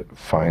to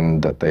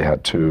find that they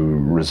had to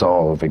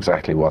resolve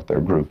exactly what their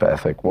group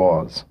ethic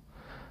was,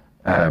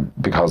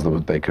 because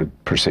they could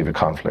perceive a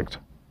conflict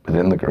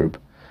within the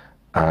group.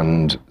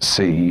 And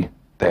C,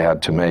 they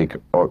had to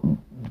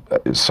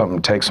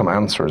take some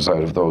answers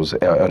out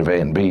of A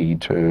and B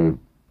to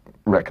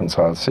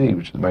reconcile C,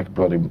 which is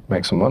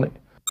make some money.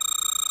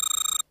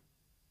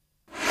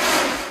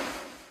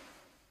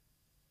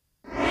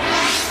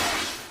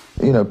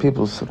 You know,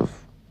 people sort of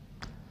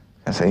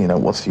say, you know,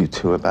 what's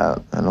U2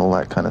 about and all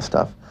that kind of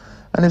stuff.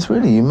 And it's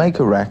really, you make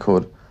a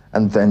record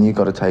and then you've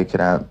got to take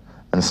it out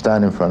and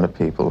stand in front of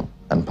people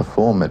and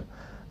perform it.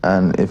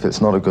 And if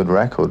it's not a good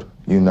record,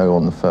 you know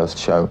on the first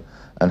show.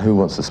 And who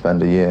wants to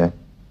spend a year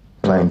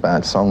playing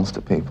bad songs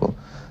to people?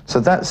 So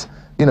that's,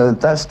 you know,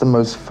 that's the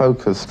most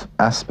focused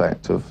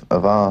aspect of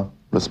our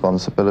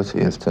responsibility,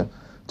 is to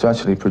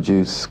actually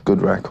produce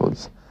good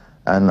records.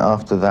 And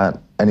after that,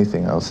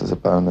 anything else is a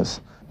bonus.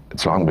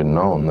 It's long been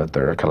known that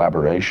they're a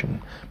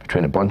collaboration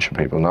between a bunch of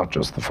people, not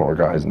just the four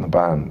guys in the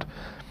band,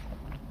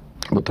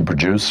 but the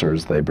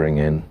producers they bring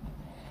in,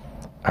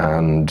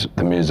 and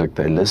the music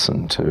they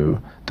listen to,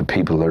 the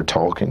people they're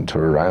talking to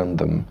around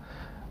them.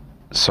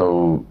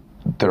 So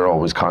they're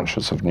always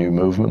conscious of new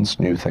movements,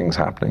 new things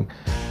happening.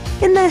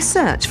 In their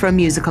search for a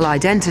musical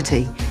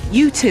identity,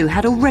 U2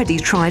 had already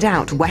tried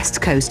out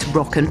West Coast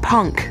rock and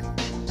punk.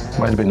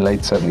 Might have been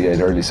late 78,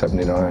 early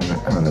 79,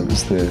 and it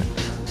was the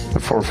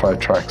 4 or 5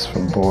 tracks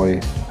from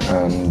Boy,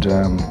 and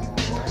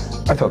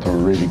I thought they were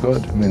really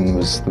good. I mean, there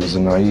was a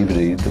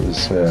naivety, there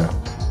was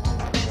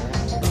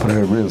but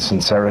a real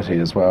sincerity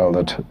as well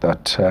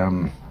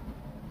that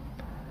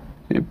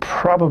you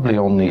probably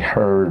only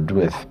heard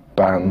with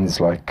bands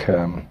like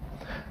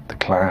The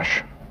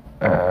Clash,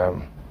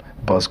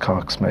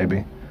 Buzzcocks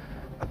maybe,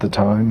 at the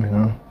time. You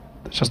know,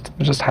 it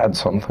just had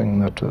something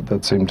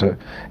that seemed to,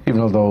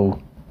 even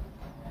although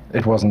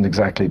it wasn't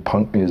exactly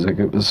punk music,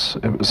 it was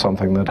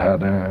something that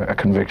had a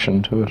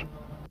conviction to it.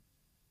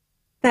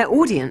 Their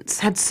audience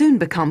had soon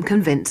become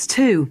convinced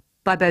too,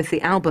 by both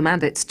the album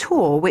and its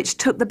tour, which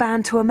took the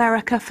band to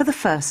America for the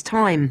first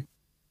time.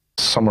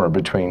 Somewhere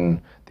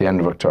between the end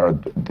of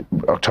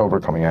October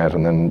coming out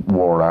and then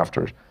War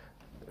after,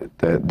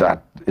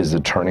 that is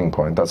a turning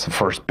point. That's the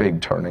first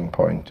big turning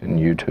point in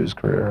U2's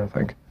career, I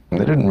think.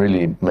 And they didn't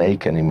really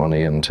make any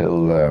money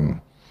until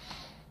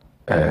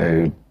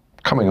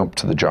coming up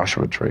to the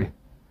Joshua Tree.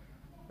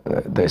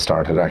 They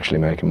started actually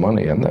making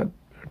money, and they're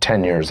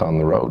 10 years on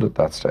the road at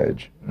that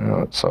stage. You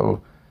know,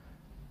 so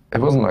it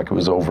wasn't like it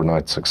was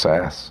overnight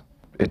success.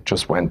 It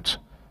just went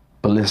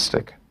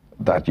ballistic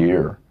that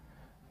year,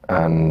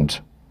 and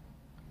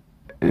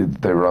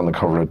they were on the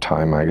cover of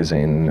Time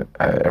magazine.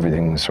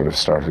 Everything sort of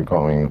started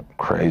going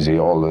crazy.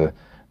 All the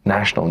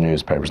national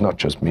newspapers, not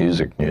just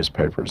music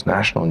newspapers,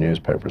 national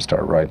newspapers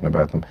started writing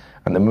about them,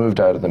 and they moved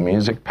out of the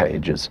music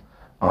pages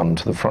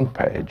onto the front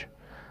page,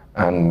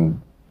 and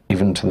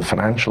even to the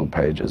financial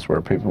pages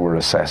where people were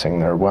assessing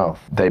their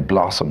wealth. They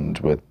blossomed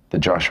with the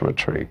Joshua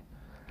Tree.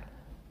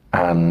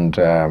 And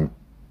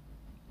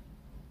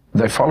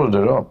they followed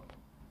it up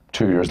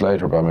 2 years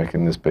later by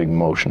making this big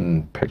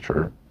motion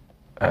picture,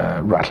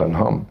 Rattle and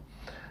Hum,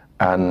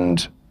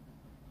 and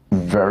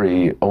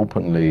very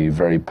openly,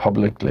 very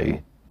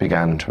publicly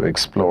began to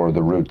explore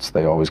the roots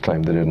they always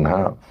claimed they didn't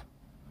have.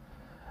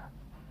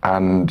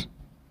 And,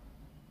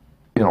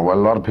 you know, while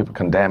a lot of people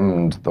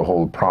condemned the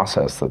whole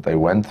process that they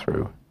went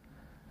through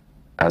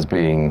as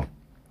being,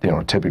 you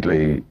know,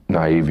 typically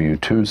naive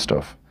U2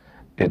 stuff,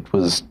 it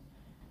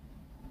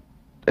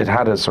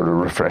had a sort of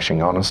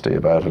refreshing honesty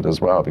about it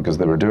as well, because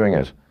they were doing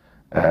it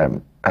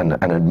and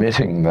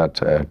admitting that,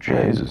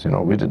 Jesus, you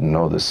know, we didn't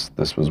know this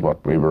was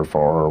what we were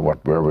for, or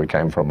where we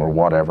came from, or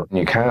whatever.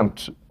 You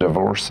can't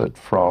divorce it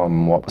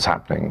from what was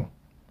happening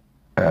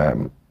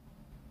in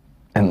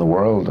the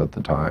world at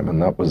the time,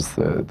 and that was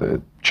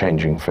the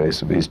changing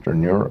face of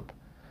Eastern Europe,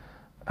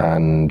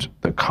 and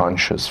the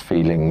conscious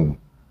feeling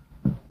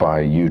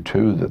by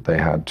U2 that they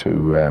had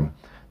to,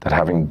 that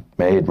having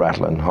made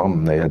Rattle and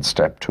Hum, they had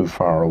stepped too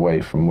far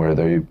away from where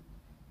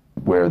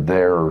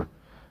their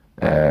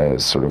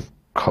sort of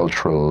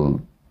cultural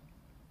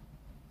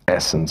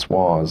essence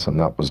was, and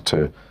that was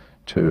to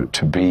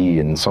be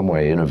in some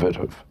way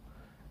innovative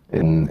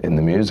in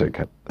the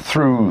music.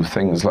 Through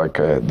things like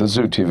the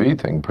Zoo TV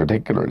thing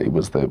particularly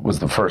was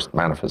the first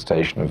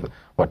manifestation of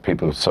what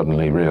people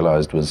suddenly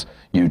realized was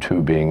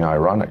U2 being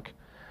ironic.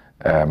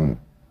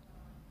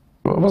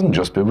 It wasn't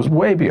just, it was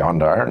way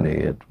beyond irony.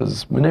 It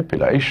was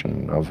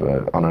manipulation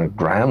on a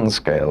grand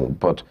scale,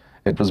 but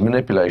It was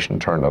manipulation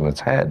turned on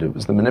its head. It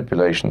was the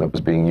manipulation that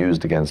was being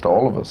used against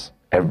all of us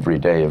every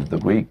day of the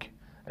week,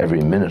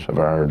 every minute of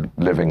our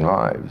living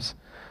lives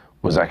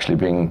was actually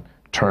being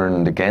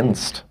turned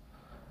against.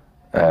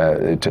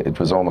 It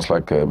was almost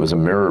like it was a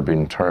mirror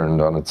being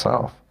turned on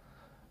itself.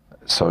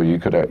 So you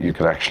could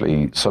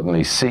actually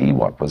suddenly see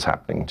what was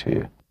happening to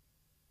you.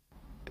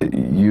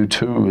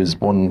 U2 is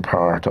one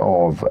part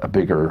of a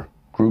bigger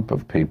group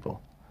of people,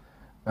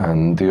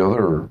 and the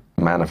other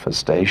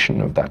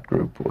manifestation of that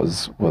group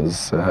was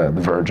the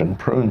Virgin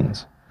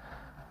Prunes,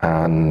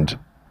 and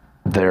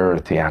their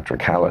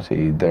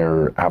theatricality,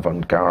 their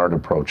avant-garde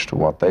approach to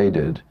what they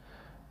did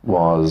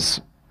was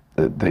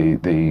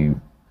the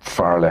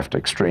far left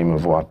extreme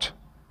of what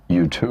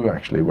U2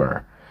 actually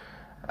were,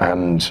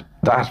 and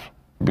that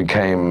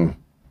became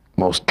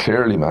most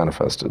clearly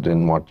manifested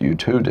in what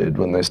U2 did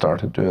when they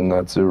started doing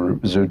that Zoo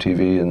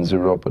TV and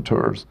Zooropa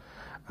tours.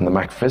 And the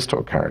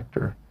Mephisto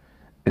character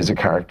is a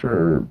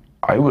character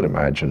I would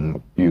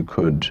imagine you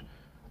could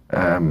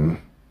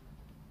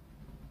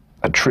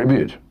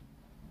attribute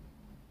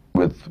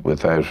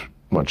without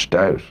much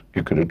doubt.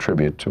 You could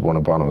attribute to one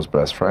of Bono's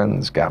best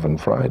friends, Gavin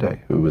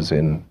Friday, who was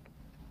in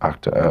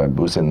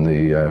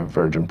the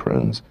Virgin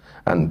Prunes,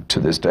 and to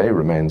this day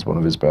remains one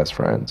of his best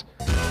friends.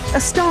 A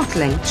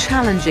startling,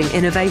 challenging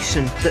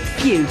innovation that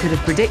few could have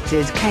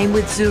predicted came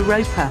with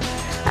Zooropa,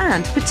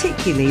 and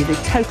particularly the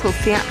total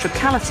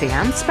theatricality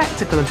and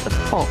spectacle of the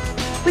pop.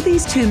 With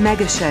these two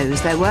mega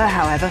shows, there were,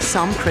 however,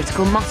 some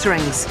critical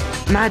mutterings.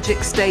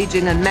 Magic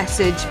staging and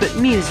message, but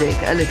music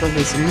a little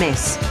hit and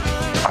miss.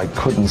 I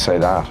couldn't say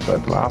that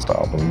about the last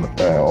album,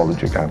 All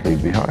That You Can't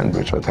Leave Behind,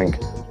 which I think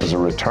was a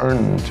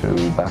return to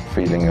that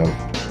feeling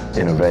of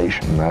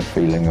innovation, that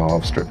feeling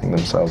of stripping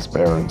themselves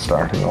bare and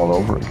starting all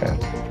over again.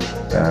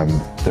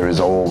 There is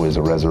always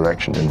a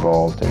resurrection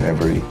involved in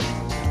every,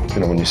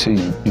 when you see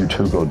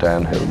U2 go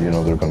downhill, you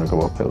know they're going to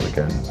go uphill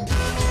again.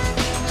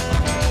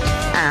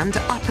 And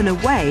Up and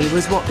Away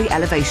was what the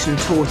Elevation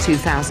Tour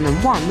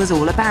 2001 was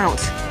all about.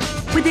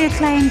 With the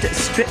acclaimed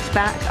stripped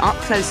back, up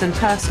close and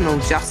personal,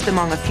 just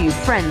among a few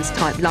friends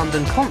type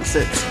London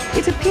concerts,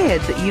 it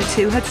appeared that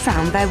U2 had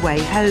found their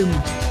way home.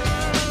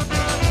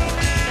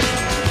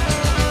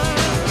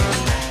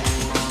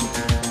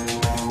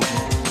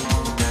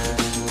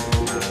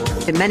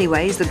 In many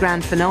ways, the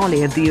grand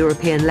finale of the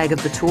European leg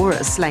of the tour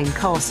at Slane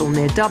Castle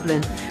near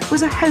Dublin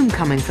was a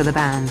homecoming for the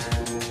band.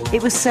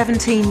 It was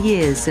 17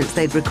 years since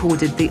they'd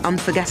recorded the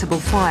unforgettable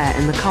Fire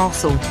in the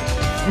castle.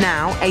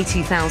 Now,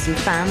 80,000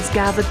 fans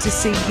gathered to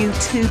see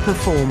U2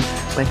 perform,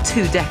 where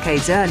 2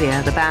 decades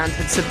earlier the band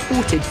had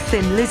supported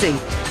Thin Lizzy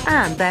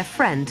and their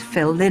friend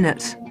Phil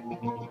Lynott.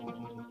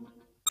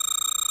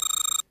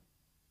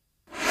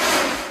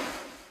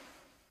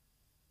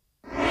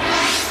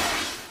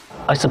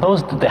 I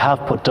suppose that they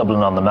have put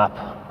Dublin on the map.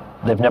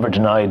 They've never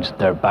denied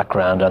their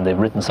background, and they've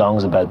written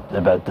songs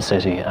about the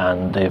city,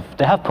 and they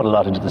have put a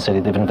lot into the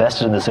city. They've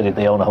invested in the city.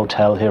 They own a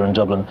hotel here in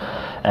Dublin.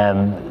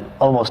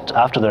 Almost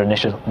after their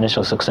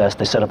initial success,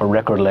 they set up a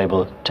record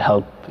label to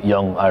help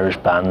young Irish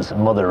bands,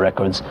 Mother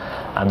Records,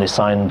 and they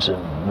signed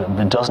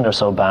a dozen or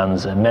so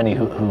bands, and many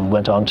who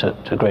went on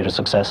to greater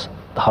success.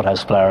 The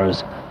Hothouse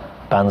Flowers,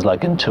 bands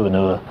like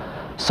Intuanua.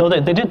 So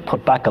they did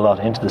put back a lot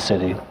into the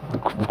city.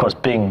 Of course,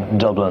 being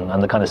Dublin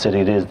and the kind of city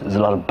it is, there's a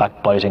lot of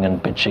backbiting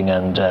and bitching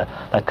and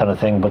that kind of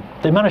thing, but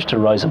they managed to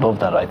rise above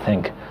that, I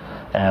think.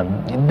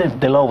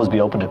 They'll always be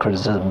open to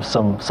criticism,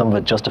 some of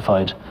it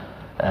justified,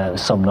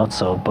 some not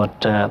so, but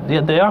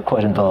yeah, they are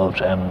quite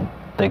involved.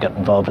 They get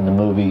involved in the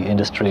movie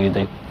industry,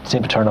 they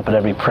seem to turn up at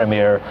every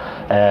premiere.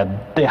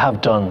 They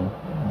have done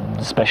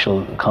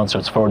special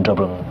concerts for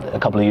Dublin. A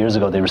couple of years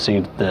ago they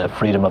received the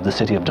Freedom of the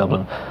City of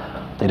Dublin.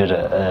 They did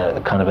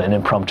a kind of an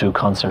impromptu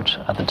concert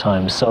at the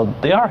time, so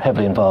they are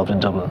heavily involved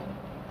in Dublin.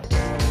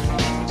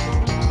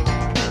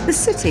 The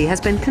city has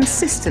been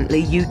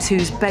consistently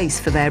U2's base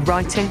for their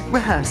writing,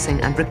 rehearsing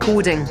and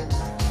recording.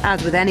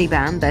 As with any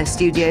band, their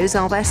studios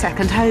are their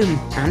second home,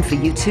 and for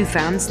U2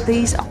 fans,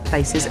 these are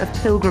places of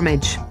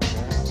pilgrimage.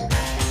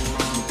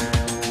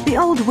 The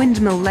old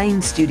Windmill Lane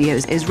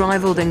Studios is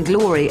rivalled in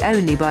glory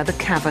only by the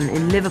Cavern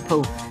in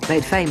Liverpool,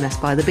 made famous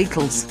by the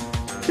Beatles.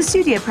 The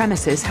studio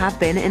premises have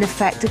been, in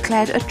effect,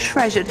 declared a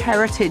treasured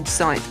heritage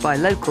site by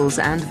locals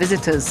and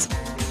visitors.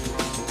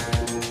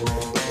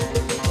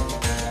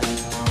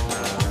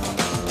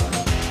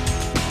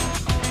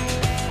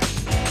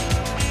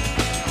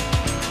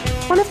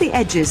 One of the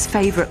Edge's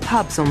favourite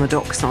pubs on the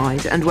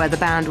dockside, and where the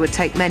band would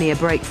take many a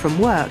break from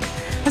work,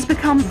 has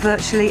become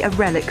virtually a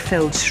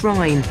relic-filled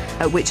shrine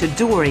at which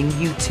adoring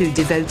U2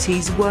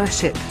 devotees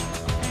worship.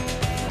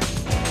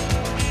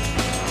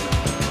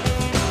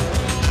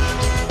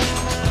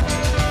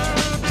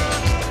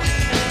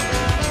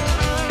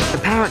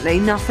 Apparently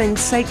nothing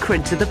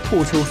sacred to the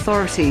port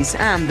authorities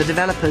and the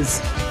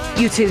developers.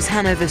 U2's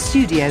Hanover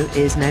studio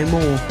is no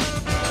more.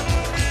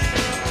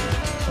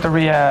 They're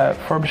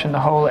refurbishing the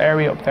whole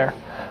area up there,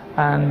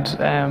 and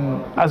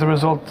as a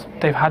result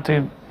they've had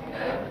to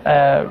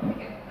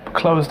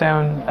close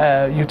down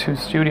U2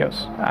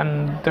 studios,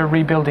 and they're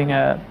rebuilding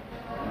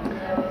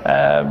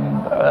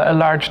a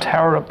large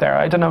tower up there.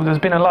 I don't know, there's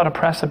been a lot of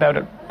press about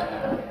it.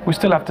 We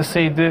still have to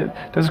see.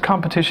 There's a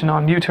competition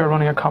on, U2 are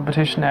running a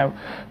competition now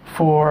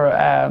for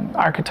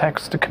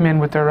architects to come in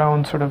with their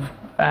own sort of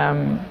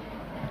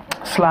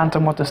slant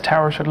on what this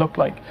tower should look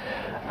like.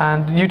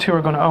 And U2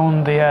 are going to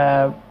own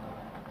the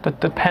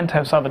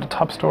penthouse of it, the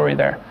top story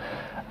there.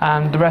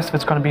 And the rest of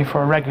it's going to be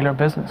for a regular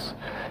business.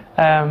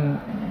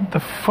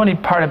 The funny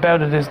part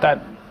about it is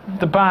that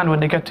the band, when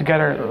they get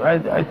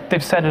together,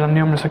 they've said it on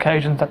numerous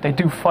occasions that they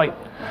do fight.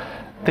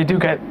 They do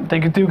get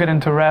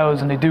into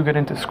rows and they do get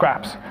into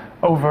scraps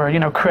over, you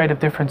know, creative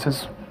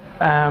differences.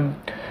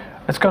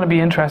 It's going to be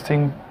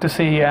interesting to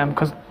see,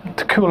 because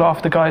to cool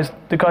off, the guys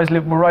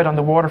were right on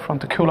the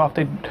waterfront. To cool off,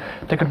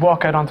 they could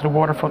walk out onto the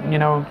waterfront and, you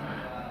know,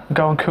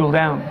 go and cool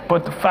down.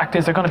 But the fact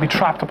is, they're going to be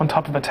trapped up on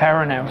top of a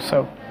tower now.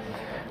 So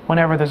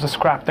whenever there's a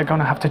scrap, they're going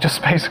to have to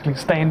just basically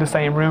stay in the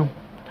same room,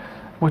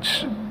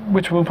 which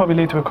will probably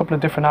lead to a couple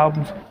of different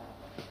albums.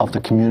 Of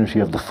the community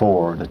of the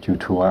four that you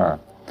two are,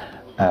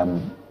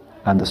 and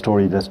the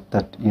story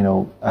that you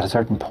know, at a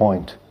certain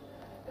point,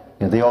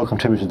 you know, they all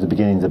contributed to the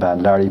beginning of the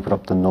band. Larry put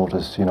up the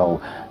notice, you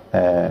know,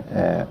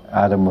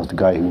 Adam was the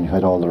guy who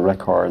had all the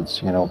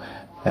records, you know,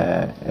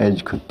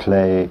 Edge could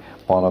play,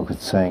 Bono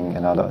could sing,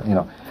 and other, you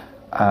know.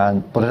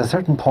 But at a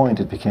certain point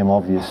it became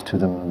obvious to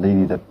them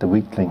really that the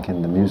weak link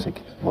in the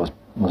music was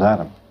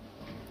Adam.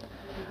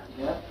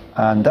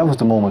 And that was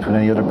the moment when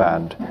any other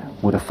band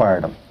would have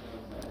fired him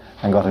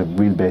and got a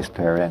real bass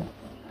player in.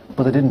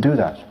 But they didn't do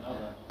that.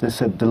 They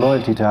said the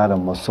loyalty to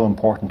Adam was so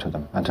important to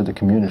them and to the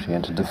community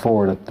and to the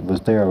four that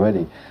was there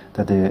already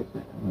that they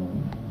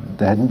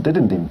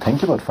didn't even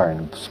think about firing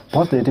him.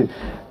 What they did,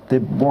 they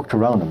worked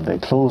around him. They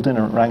closed in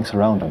ranks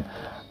around him.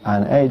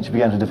 And Edge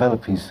began to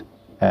develop his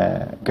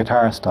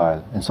guitar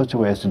style in such a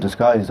way as to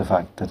disguise the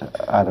fact that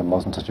Adam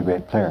wasn't such a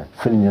great player,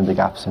 filling in the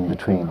gaps in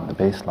between the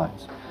bass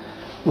lines,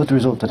 with the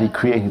result that he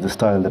created the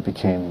style that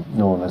became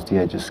known as the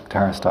Edge's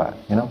guitar style,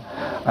 you know.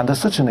 And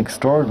there's such an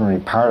extraordinary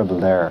parable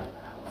there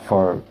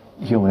for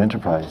human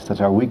enterprise,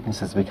 that our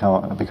weaknesses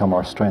become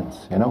our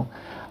strengths, you know.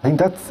 I think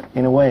that's,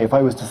 in a way, if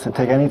I was to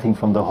take anything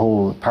from the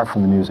whole, apart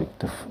from the music,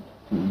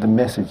 the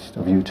message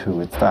of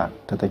U2, it's that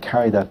they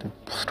carry that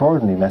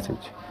extraordinary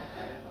message.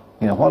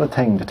 You know, what a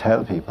thing to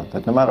tell people,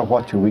 that no matter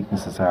what your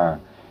weaknesses are,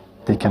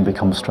 they can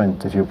become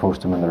strength if you approach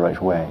them in the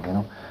right way, you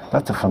know.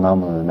 That's a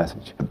phenomenal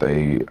message.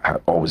 They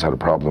always had a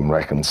problem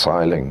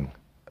reconciling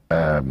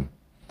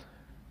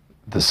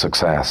the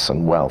success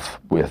and wealth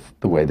with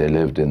the way they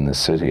lived in this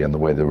city and the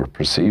way they were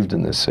perceived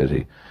in this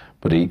city.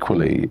 But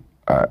equally,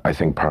 I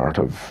think part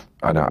of,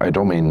 and I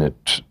don't mean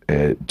it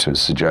to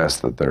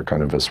suggest that they're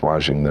kind of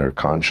assuaging their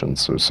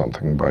conscience or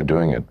something by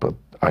doing it, but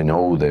I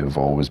know they've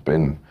always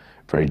been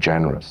very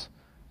generous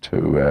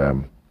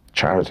to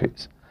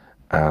charities,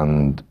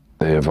 and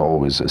they have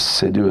always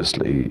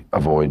assiduously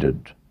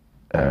avoided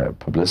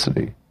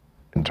publicity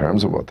in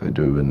terms of what they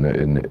do,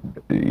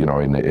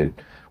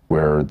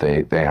 where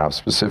they have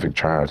specific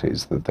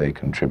charities that they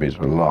contribute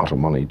a lot of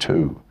money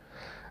to.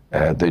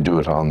 They do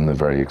it on the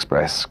very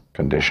express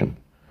condition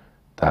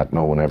that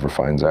no one ever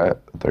finds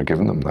out that they're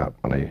giving them that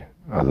money,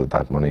 or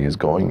that money is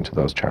going to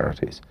those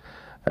charities.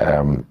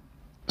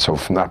 So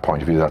from that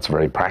point of view, that's a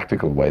very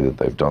practical way that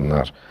they've done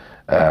that.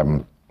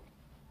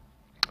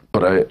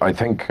 But I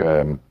think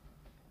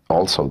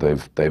also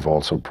they've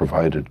also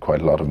provided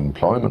quite a lot of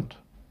employment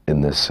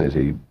in this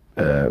city,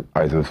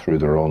 either through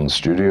their own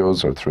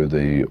studios or through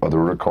the other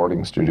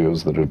recording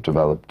studios that have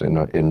developed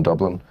in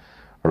Dublin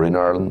or in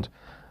Ireland.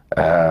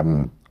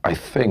 I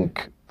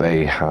think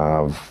they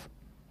have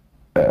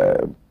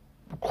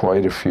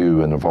quite a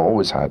few, and have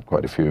always had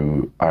quite a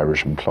few,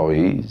 Irish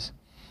employees.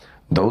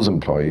 Those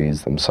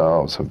employees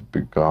themselves have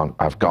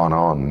gone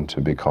on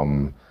to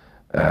become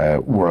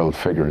world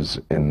figures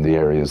in the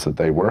areas that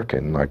they work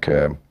in, like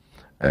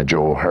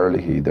Joe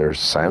Hurley, their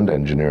sound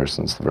engineer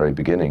since the very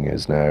beginning,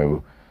 is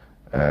now,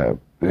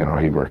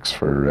 he works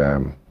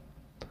for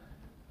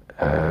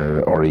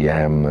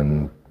REM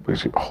and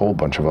a whole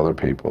bunch of other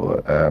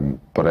people.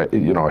 But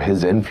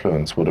his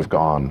influence would have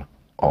gone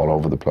all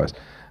over the place.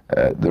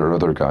 There are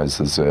other guys.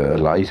 There's a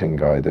lighting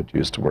guy that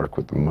used to work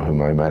with them,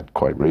 whom I met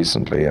quite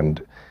recently,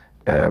 and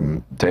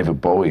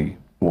David Bowie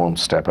won't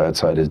step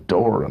outside his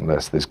door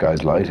unless this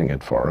guy's lighting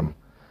it for him.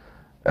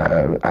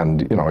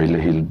 And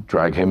he'll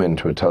drag him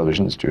into a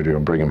television studio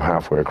and bring him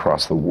halfway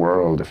across the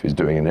world if he's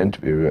doing an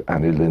interview,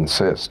 and he'll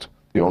insist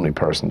the only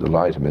person to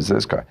light him is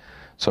this guy.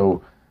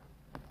 So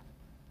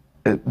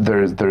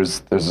there's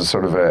a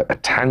sort of a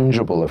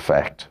tangible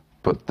effect,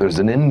 but there's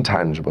an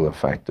intangible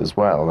effect as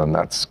well, and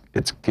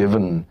it's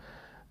given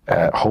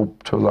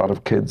hope to a lot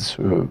of kids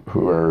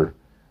who are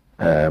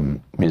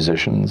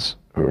musicians,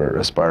 who are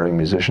aspiring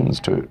musicians,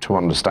 to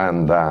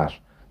understand that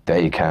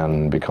they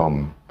can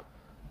become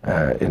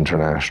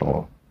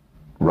international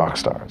rock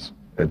stars.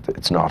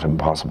 It's not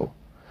impossible.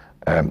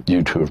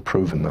 You two have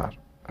proven that,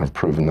 and have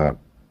proven that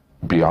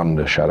beyond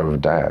a shadow of a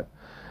doubt.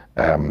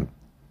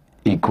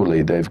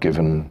 Equally, they've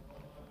given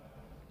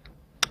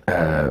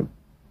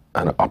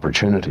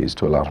opportunities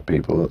to a lot of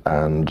people,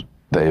 and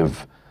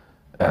they've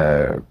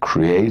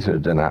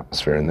created an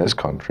atmosphere in this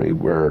country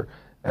where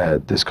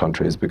this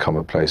country has become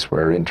a place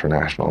where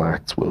international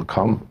acts will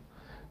come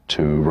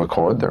to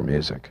record their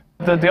music.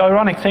 The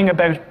ironic thing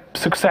about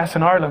success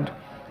in Ireland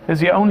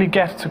is you only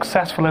get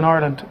successful in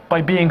Ireland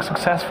by being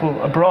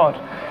successful abroad.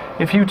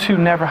 If U2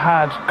 never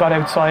had got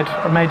outside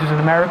or made it in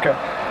America,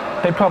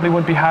 they probably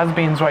would be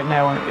has-beens right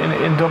now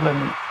in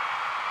Dublin.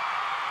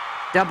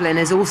 Dublin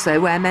is also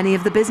where many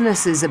of the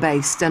businesses are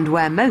based and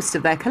where most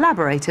of their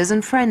collaborators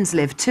and friends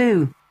live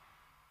too.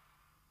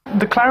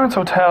 The Clarence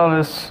Hotel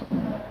is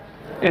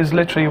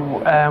literally,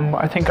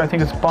 I think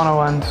it's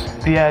Bono and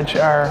The Edge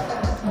are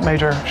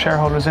major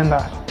shareholders in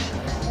that,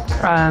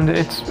 and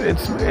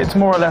it's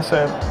more or less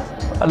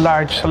a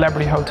large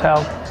celebrity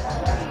hotel.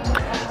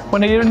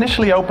 When they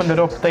initially opened it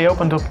up, they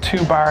opened up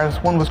 2 bars.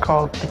 One was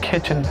called The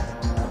Kitchen,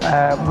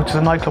 which is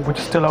a nightclub which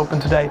is still open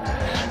today,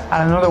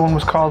 and another one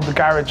was called The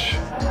Garage,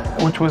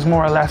 which was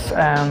more or less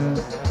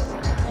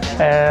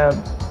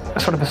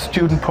sort of a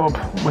student pub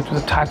which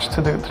was attached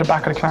to the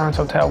back of the Clarence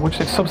Hotel, which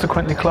they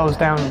subsequently closed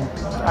down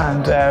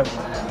and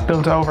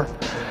built over.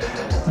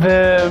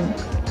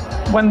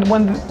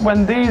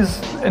 When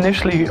these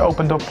initially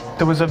opened up,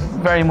 it was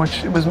very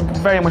much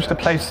the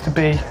place to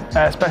be,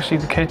 especially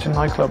the Kitchen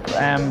nightclub,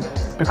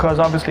 because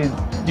obviously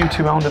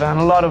U2 owned it, and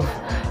a lot of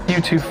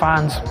U2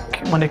 fans,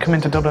 when they come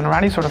into Dublin, or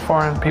any sort of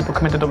foreign people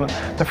come into Dublin,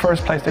 the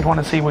first place they'd want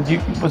to see was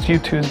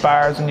U2's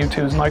bars and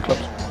U2's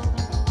nightclubs.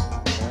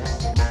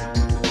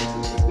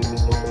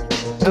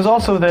 There's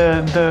also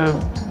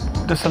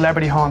the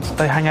celebrity haunts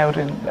they hang out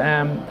in.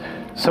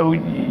 So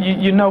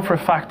you know for a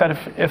fact that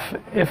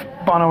if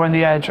Bono and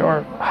The Edge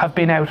have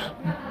been out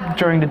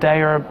during the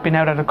day or been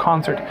out at a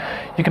concert,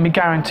 you can be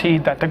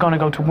guaranteed that they're going to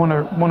go to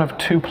one of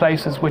 2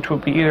 places, which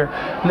would be either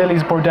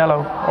Lily's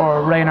Bordello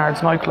or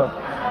Reynard's nightclub.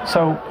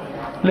 So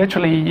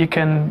literally you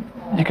can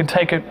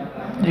take it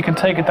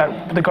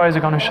that the guys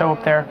are going to show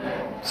up there.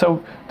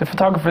 So the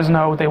photographers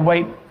know, they'll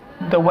wait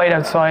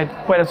outside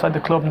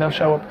the club, and they'll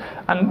show up.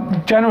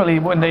 And generally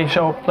when they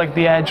show up, like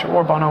The Edge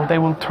or Bono, they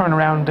will turn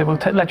around, they will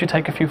let you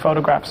take a few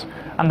photographs,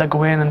 and they'll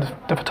go in and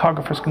the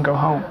photographers can go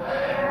home.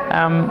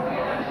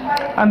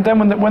 And then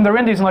when they're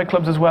in these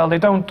nightclubs as well, they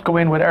don't go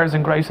in with airs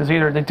and graces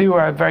either. They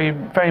are very,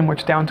 very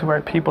much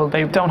down-to-earth people.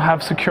 They don't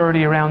have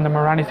security around them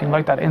or anything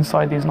like that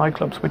inside these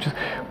nightclubs,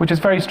 which is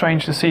very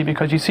strange to see,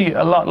 because you see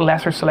a lot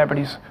lesser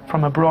celebrities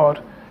from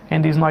abroad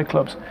in these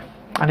nightclubs,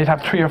 and they'd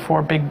have 3 or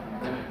 4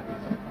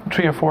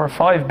 or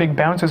 5 big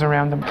bouncers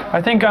around them.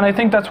 I think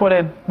that's what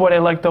I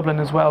like Dublin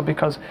as well,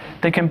 because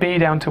they can be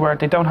down to earth.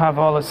 They don't have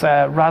all this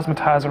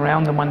razzmatazz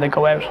around them when they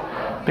go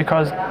out,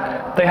 because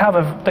they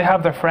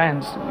have their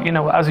friends, you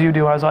know, as you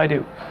do, as I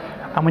do.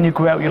 And when you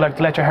go out, you like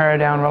to let your hair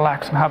down,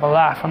 relax, and have a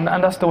laugh. And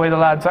that's the way the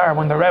lads are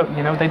when they're out.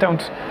 You know, they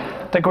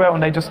go out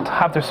and they just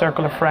have their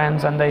circle of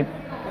friends, and they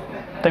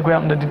go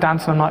out and they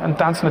dance on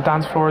the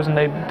dance floors, and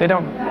they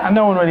don't. And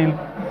no one really.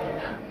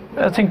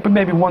 I think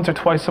maybe once or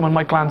twice someone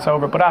might glance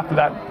over, but after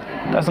that,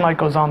 as the night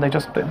goes on, they're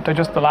just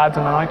the lads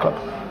in the nightclub.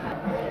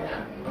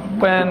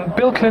 When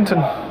Bill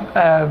Clinton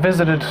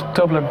visited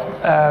Dublin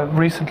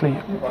recently,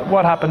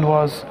 what happened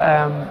was,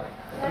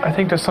 I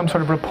think there's some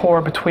sort of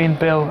rapport between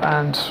Bill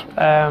and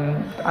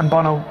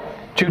Bono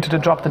due to the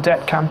Drop the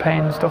Debt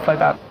campaign and stuff like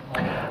that.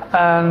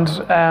 And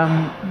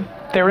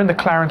they were in the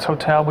Clarence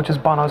Hotel, which is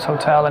Bono's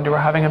hotel, and they were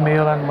having a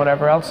meal and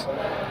whatever else.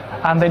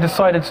 And they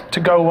decided to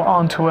go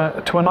on to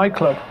a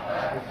nightclub.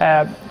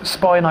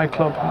 Spy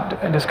nightclub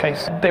in this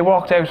case. They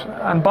walked out,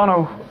 and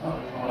Bono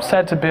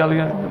said to Bill,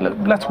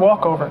 let's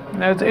walk over.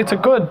 Now it's a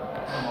good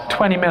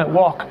 20-minute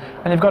walk,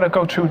 and you've got to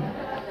go through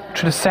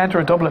the centre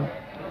of Dublin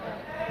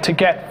to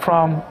get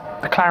from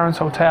the Clarence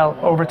Hotel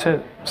over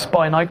to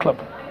Spy nightclub.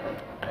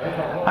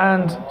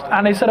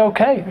 And they said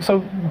okay. So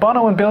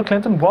Bono and Bill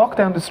Clinton walked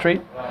down the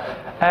street.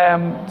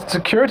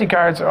 Security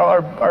guards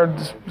or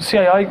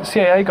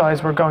CIA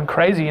guys were going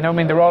crazy. You know, I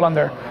mean, they were all on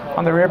their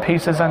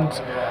earpieces, and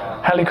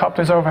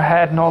helicopters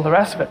overhead and all the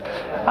rest of it.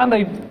 And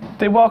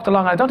they walked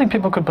along. I don't think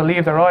people could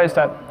believe their eyes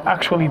that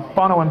actually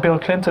Bono and Bill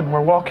Clinton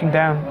were walking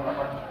down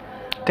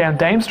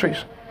Dame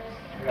Street.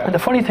 And the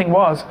funny thing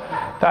was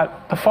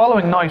that the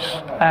following night,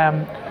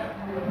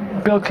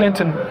 Bill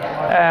Clinton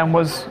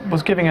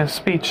was giving a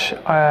speech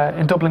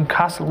in Dublin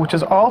Castle, which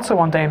is also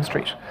on Dame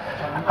Street.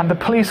 And the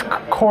police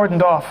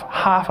cordoned off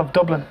half of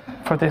Dublin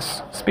for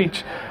this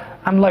speech.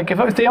 And like,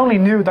 if they only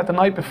knew that the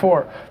night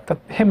before that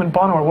him and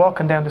Bono were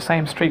walking down the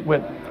same street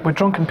with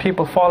drunken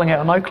people falling out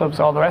of nightclubs,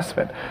 all the rest of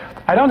it,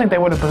 I don't think they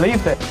would have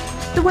believed it.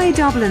 The way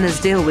Dubliners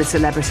deal with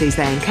celebrities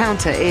they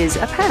encounter is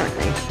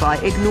apparently by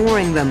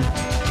ignoring them.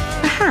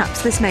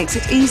 Perhaps this makes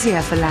it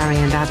easier for Larry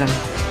and Adam,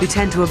 who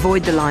tend to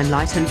avoid the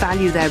limelight and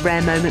value their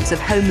rare moments of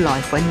home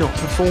life when not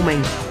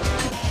performing.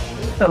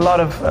 A lot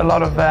of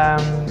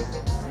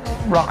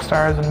rock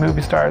stars and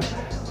movie stars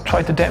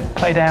try to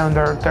play down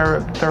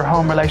their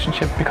home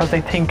relationship because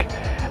they think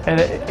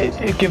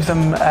it gives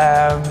them,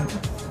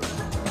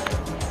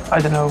 I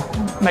don't know,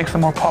 makes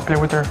them more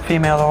popular with their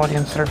female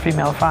audience, their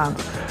female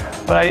fans.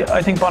 But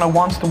I think Bono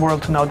wants the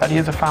world to know that he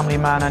is a family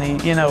man, and he,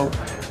 you know,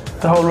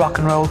 the whole rock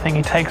and roll thing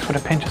he takes with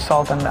a pinch of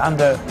salt, and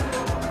the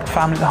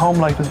family, the home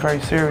life is very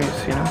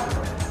serious, you know.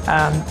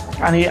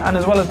 And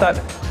as well as that,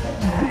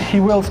 he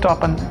will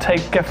stop and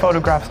get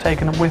photographs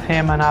taken with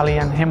him and Ali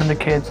and him and the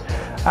kids.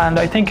 And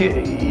I think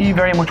he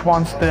very much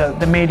wants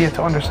the media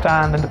to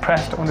understand and the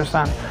press to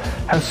understand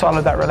how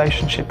solid that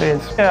relationship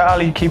is. Yeah,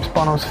 Ali keeps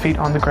Bono's feet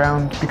on the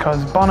ground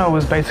because Bono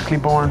was basically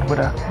born with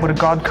a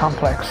God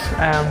complex.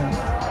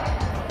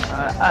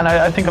 And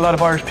I think a lot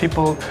of Irish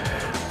people,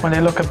 when they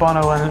look at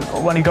Bono and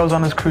when he goes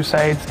on his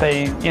crusades,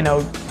 they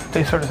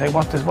sort of say,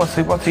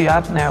 what's he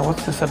at now?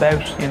 What's this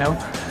about? You know,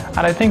 and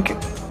I think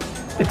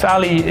it's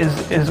Ali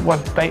is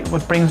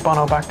what brings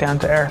Bono back down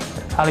to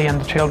earth. Ali and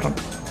the children.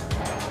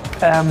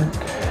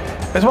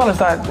 As well as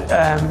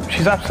that,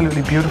 she's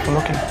absolutely beautiful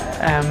looking,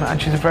 and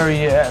she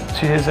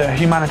is a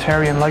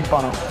humanitarian like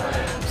Bono.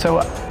 So,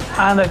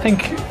 and I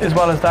think as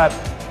well as that,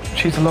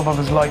 she's the love of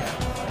his life.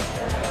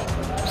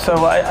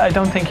 So I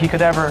don't think he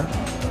could ever.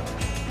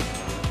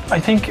 I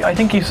think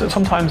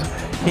sometimes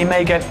he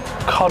may get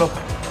caught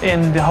up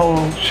in the whole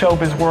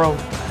showbiz world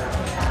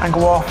and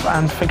go off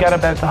and forget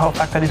about the whole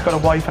fact that he's got a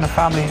wife and a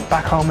family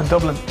back home in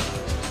Dublin.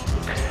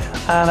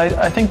 And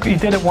I think he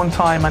did it one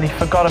time and he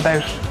forgot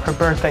about her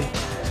birthday.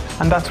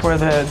 And that's where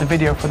the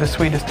video for The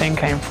Sweetest Thing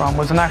came from,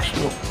 was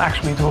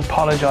actually to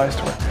apologise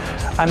to her.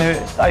 And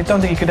I don't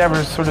think he could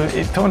ever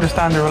to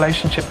understand the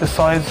relationship, the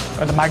size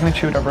or the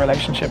magnitude of a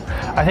relationship.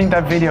 I think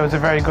that video is a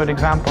very good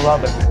example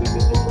of it.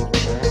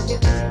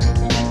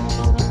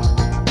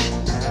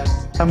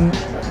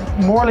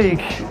 Morley,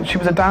 she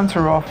was a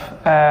dancer off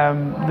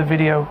the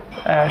video.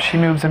 She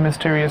moves in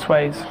mysterious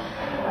ways.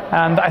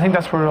 And I think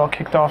that's where it all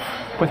kicked off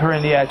with her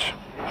in The Edge.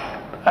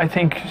 I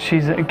think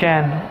she's a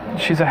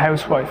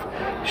housewife.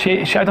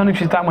 I don't think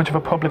she's that much of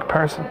a public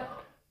person.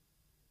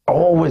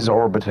 Always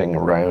orbiting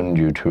around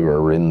U2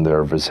 or in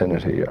their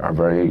vicinity are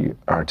very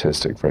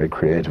artistic, very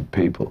creative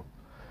people.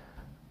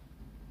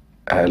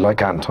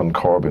 Like Anton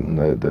Corbin,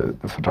 the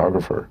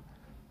photographer,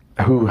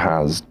 who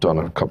has done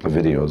a couple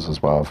of videos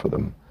as well for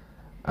them.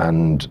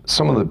 And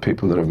some of the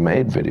people that have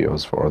made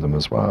videos for them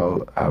as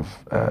well have,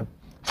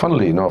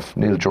 funnily enough,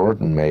 Neil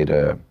Jordan made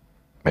a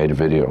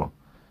video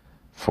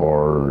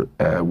for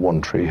One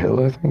Tree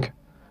Hill, I think,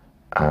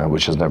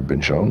 which has never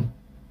bhas shown.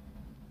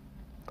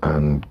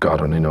 And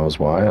God only knows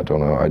why. I don't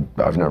know.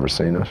 I've never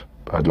seen it.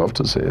 I'd love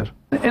to see it.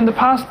 In the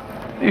past,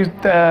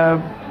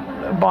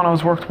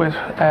 Bono's worked with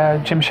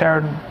Jim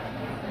Sheridan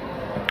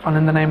on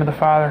In the Name of the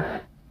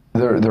Father.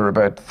 There are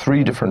about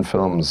 3 different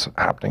films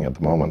happening at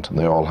the moment, and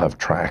they all have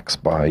tracks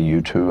by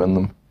U2 in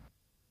them.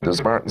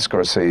 There's Martin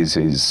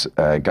Scorsese's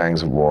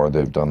Gangs of War.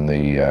 They've done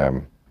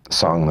the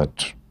song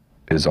that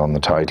is on the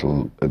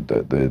title,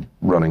 the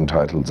running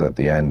titles at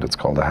the end. It's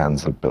called The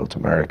Hands That Built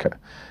America.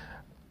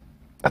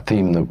 A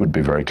theme that would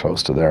be very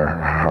close to their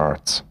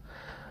hearts.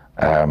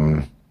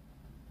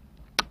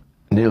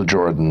 Neil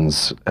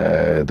Jordan's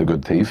The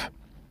Good Thief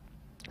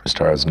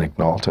stars Nick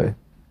Nolte.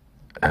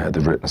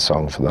 They've written a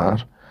song for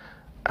that.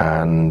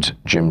 And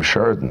Jim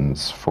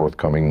Sheridan's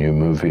forthcoming new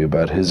movie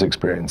about his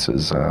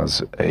experiences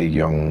as a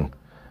young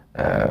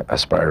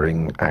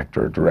aspiring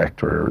actor,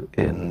 director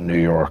in New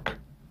York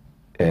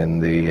in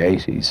the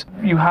 80s.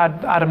 You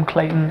had Adam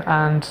Clayton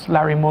and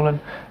Larry Mullen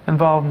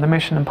involved in the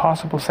Mission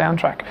Impossible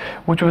soundtrack,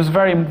 which was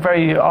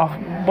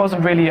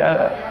wasn't really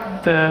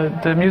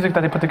the music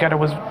that they put together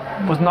was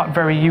not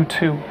very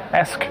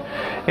U2-esque.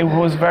 It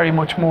was very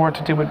much more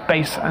to do with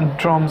bass and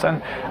drums,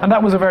 and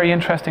that was a very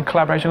interesting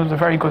collaboration. It was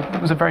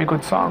a very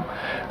good song.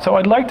 So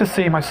I'd like to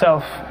see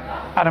myself,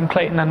 Adam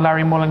Clayton and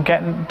Larry Mullen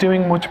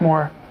doing much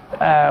more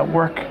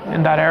work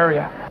in that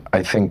area.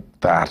 I think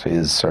that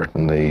is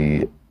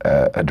certainly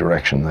a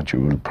direction that you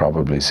will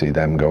probably see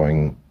them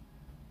going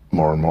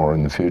more and more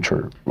in the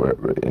future,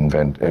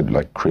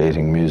 like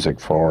creating music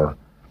for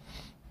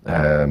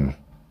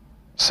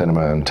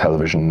cinema and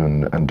television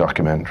and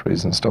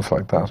documentaries and stuff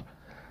like that.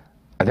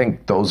 I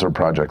think those are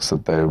projects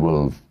that they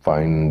will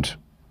find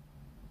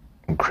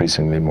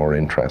increasingly more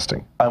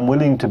interesting. I'm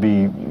willing to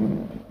be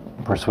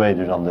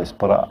persuaded on this,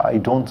 but I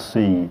don't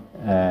see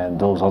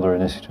those other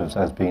initiatives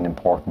as being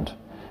important.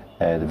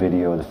 The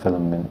video, the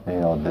film,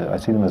 I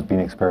see them as being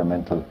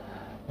experimental,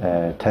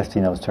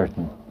 testing out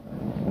certain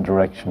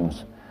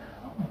directions.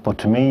 But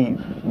to me,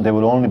 they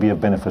will only be of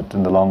benefit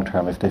in the long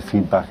term if they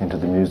feed back into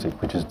the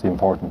music, which is the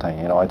important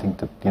thing. I think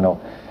that,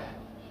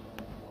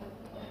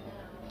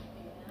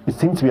 it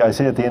seems to be, I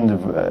say at the end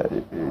of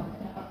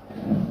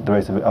the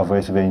Race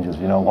of Angels,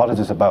 what is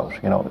this about?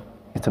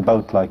 It's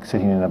about like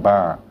sitting in a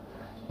bar,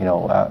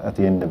 at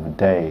the end of the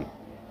day,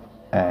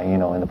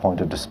 in the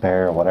point of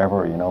despair or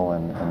whatever,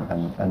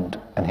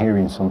 and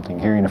hearing something,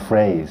 hearing a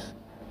phrase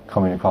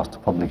coming across the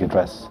public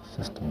address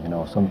system,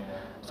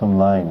 some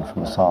line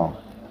from a song.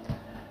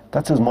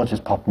 That's as much as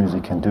pop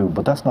music can do,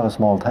 but that's not a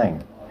small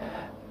thing.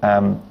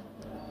 And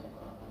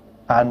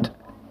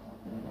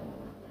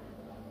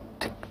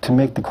to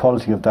make the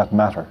quality of that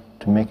matter,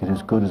 to make it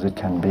as good as it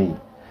can be,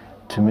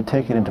 to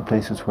take it into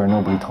places where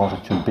nobody thought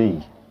it should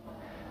be,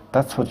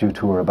 that's what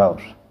U2 are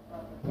about,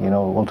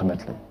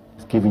 ultimately.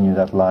 It's giving you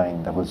that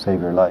line that will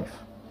save your life.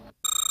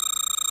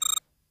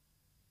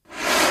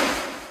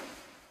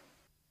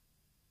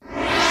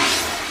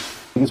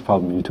 biggest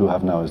problem U2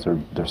 have now is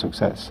their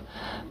success.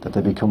 That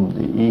they become,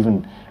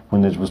 even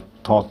when it was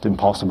thought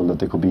impossible that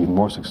they could be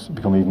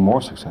become even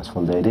more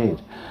successful, they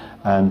did.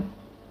 And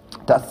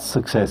that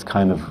success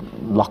kind of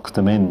locks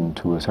them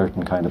into a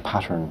certain kind of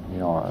pattern, you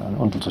know,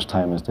 until such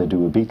time as they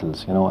do a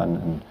Beatles, you know,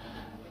 and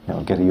you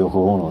know, get a Yoko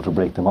Ono to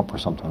break them up or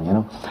something, you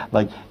know.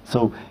 Like,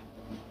 so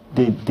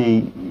but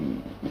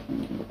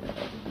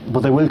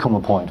there will come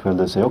a point where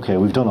they'll say, okay,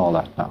 we've done all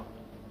that now.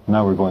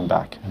 Now we're going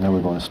back, and then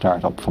we're going to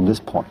start up from this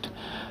point.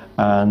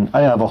 And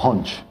I have a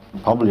hunch,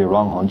 probably a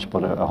wrong hunch,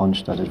 but a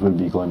hunch that it will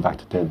be going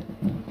back to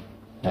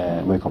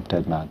Wake Up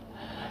Dead Man.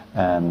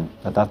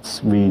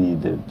 That's really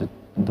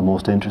the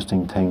most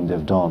interesting thing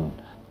they've done,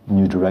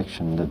 new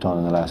direction they've done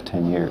in the last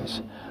 10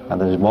 years. And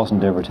that it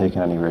wasn't ever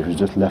taken anywhere, it was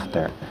just left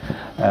there.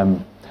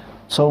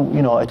 So,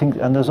 you know, I think,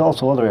 and there's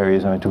also other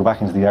areas, and to go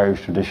back into the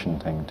Irish tradition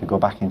thing, to go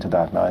back into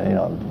that, now, you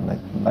know,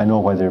 I know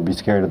why they'd be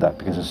scared of that,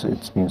 because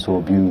it's been so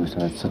abused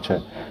and it's such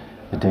a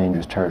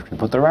dangerous territory.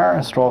 But there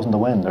are straws in the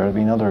wind. There have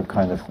been other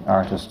kind of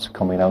artists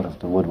coming out of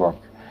the woodwork,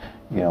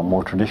 you know,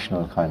 more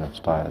traditional kind of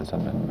styles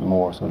and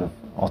more sort of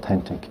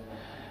authentic.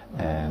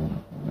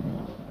 And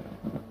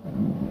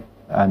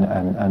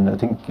I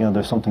think, you know,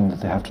 there's something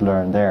that they have to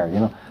learn there, you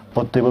know.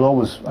 But they will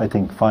always, I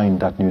think, find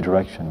that new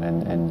direction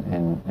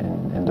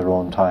in their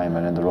own time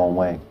and in their own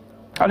way.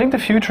 I think the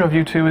future of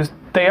U2 is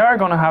they are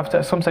going to have to,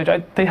 at some stage,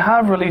 they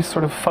have released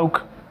sort of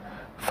folk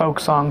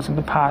songs in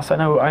the past. I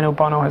know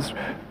Bono has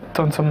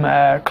done some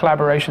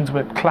collaborations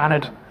with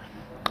Clannad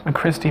and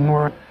Christy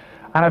Moore,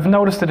 and I've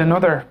noticed it in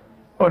other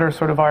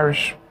sort of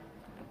Irish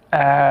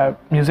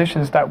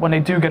musicians, that when they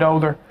do get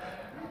older,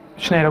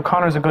 Sinead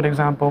O'Connor's a good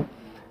example,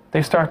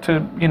 they start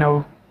to, you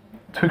know,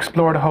 to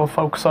explore the whole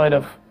folk side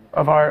of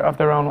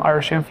their own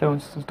Irish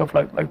influence and stuff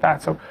like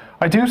that. So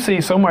I do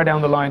see somewhere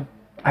down the line,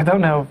 I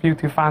don't know if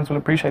U2 fans will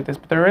appreciate this,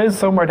 but there is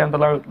somewhere down the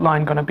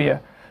line going to be a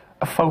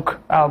folk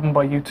album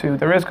by U2.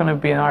 There is going to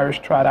be an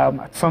Irish trad album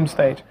at some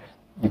stage.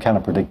 You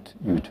cannot predict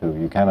U2.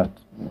 You cannot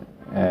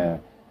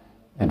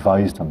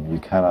advise them. You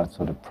cannot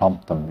sort of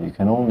prompt them. You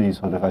can only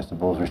sort of, I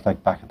suppose,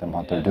 reflect back at them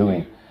what they're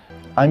doing.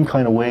 I'm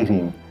kind of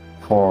waiting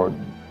for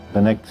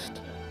the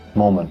next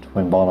moment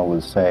when Bono will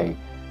say,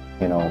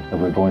 you know, that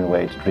we're going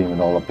away to dream it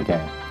all up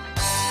again.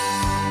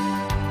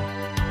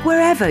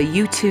 Wherever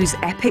U2's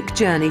epic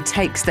journey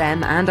takes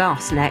them and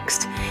us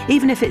next,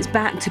 even if it's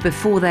back to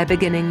before their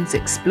beginnings,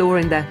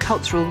 exploring their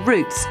cultural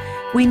roots,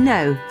 we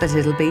know that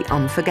it'll be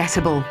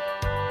unforgettable.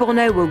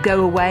 Bono will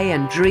go away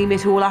and dream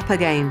it all up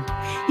again.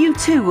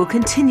 U2 will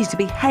continue to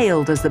be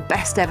hailed as the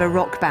best ever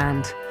rock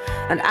band.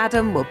 And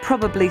Adam will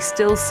probably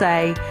still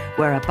say,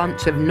 we're a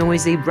bunch of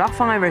noisy, rough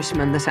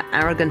Irishmen that are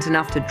arrogant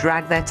enough to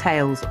drag their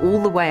tails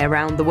all the way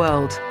around the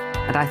world.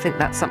 And I think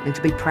that's something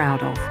to be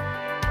proud of.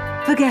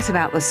 Forget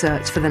about the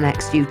search for the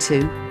next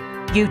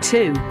U2.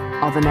 U2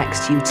 are the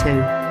next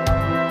U2.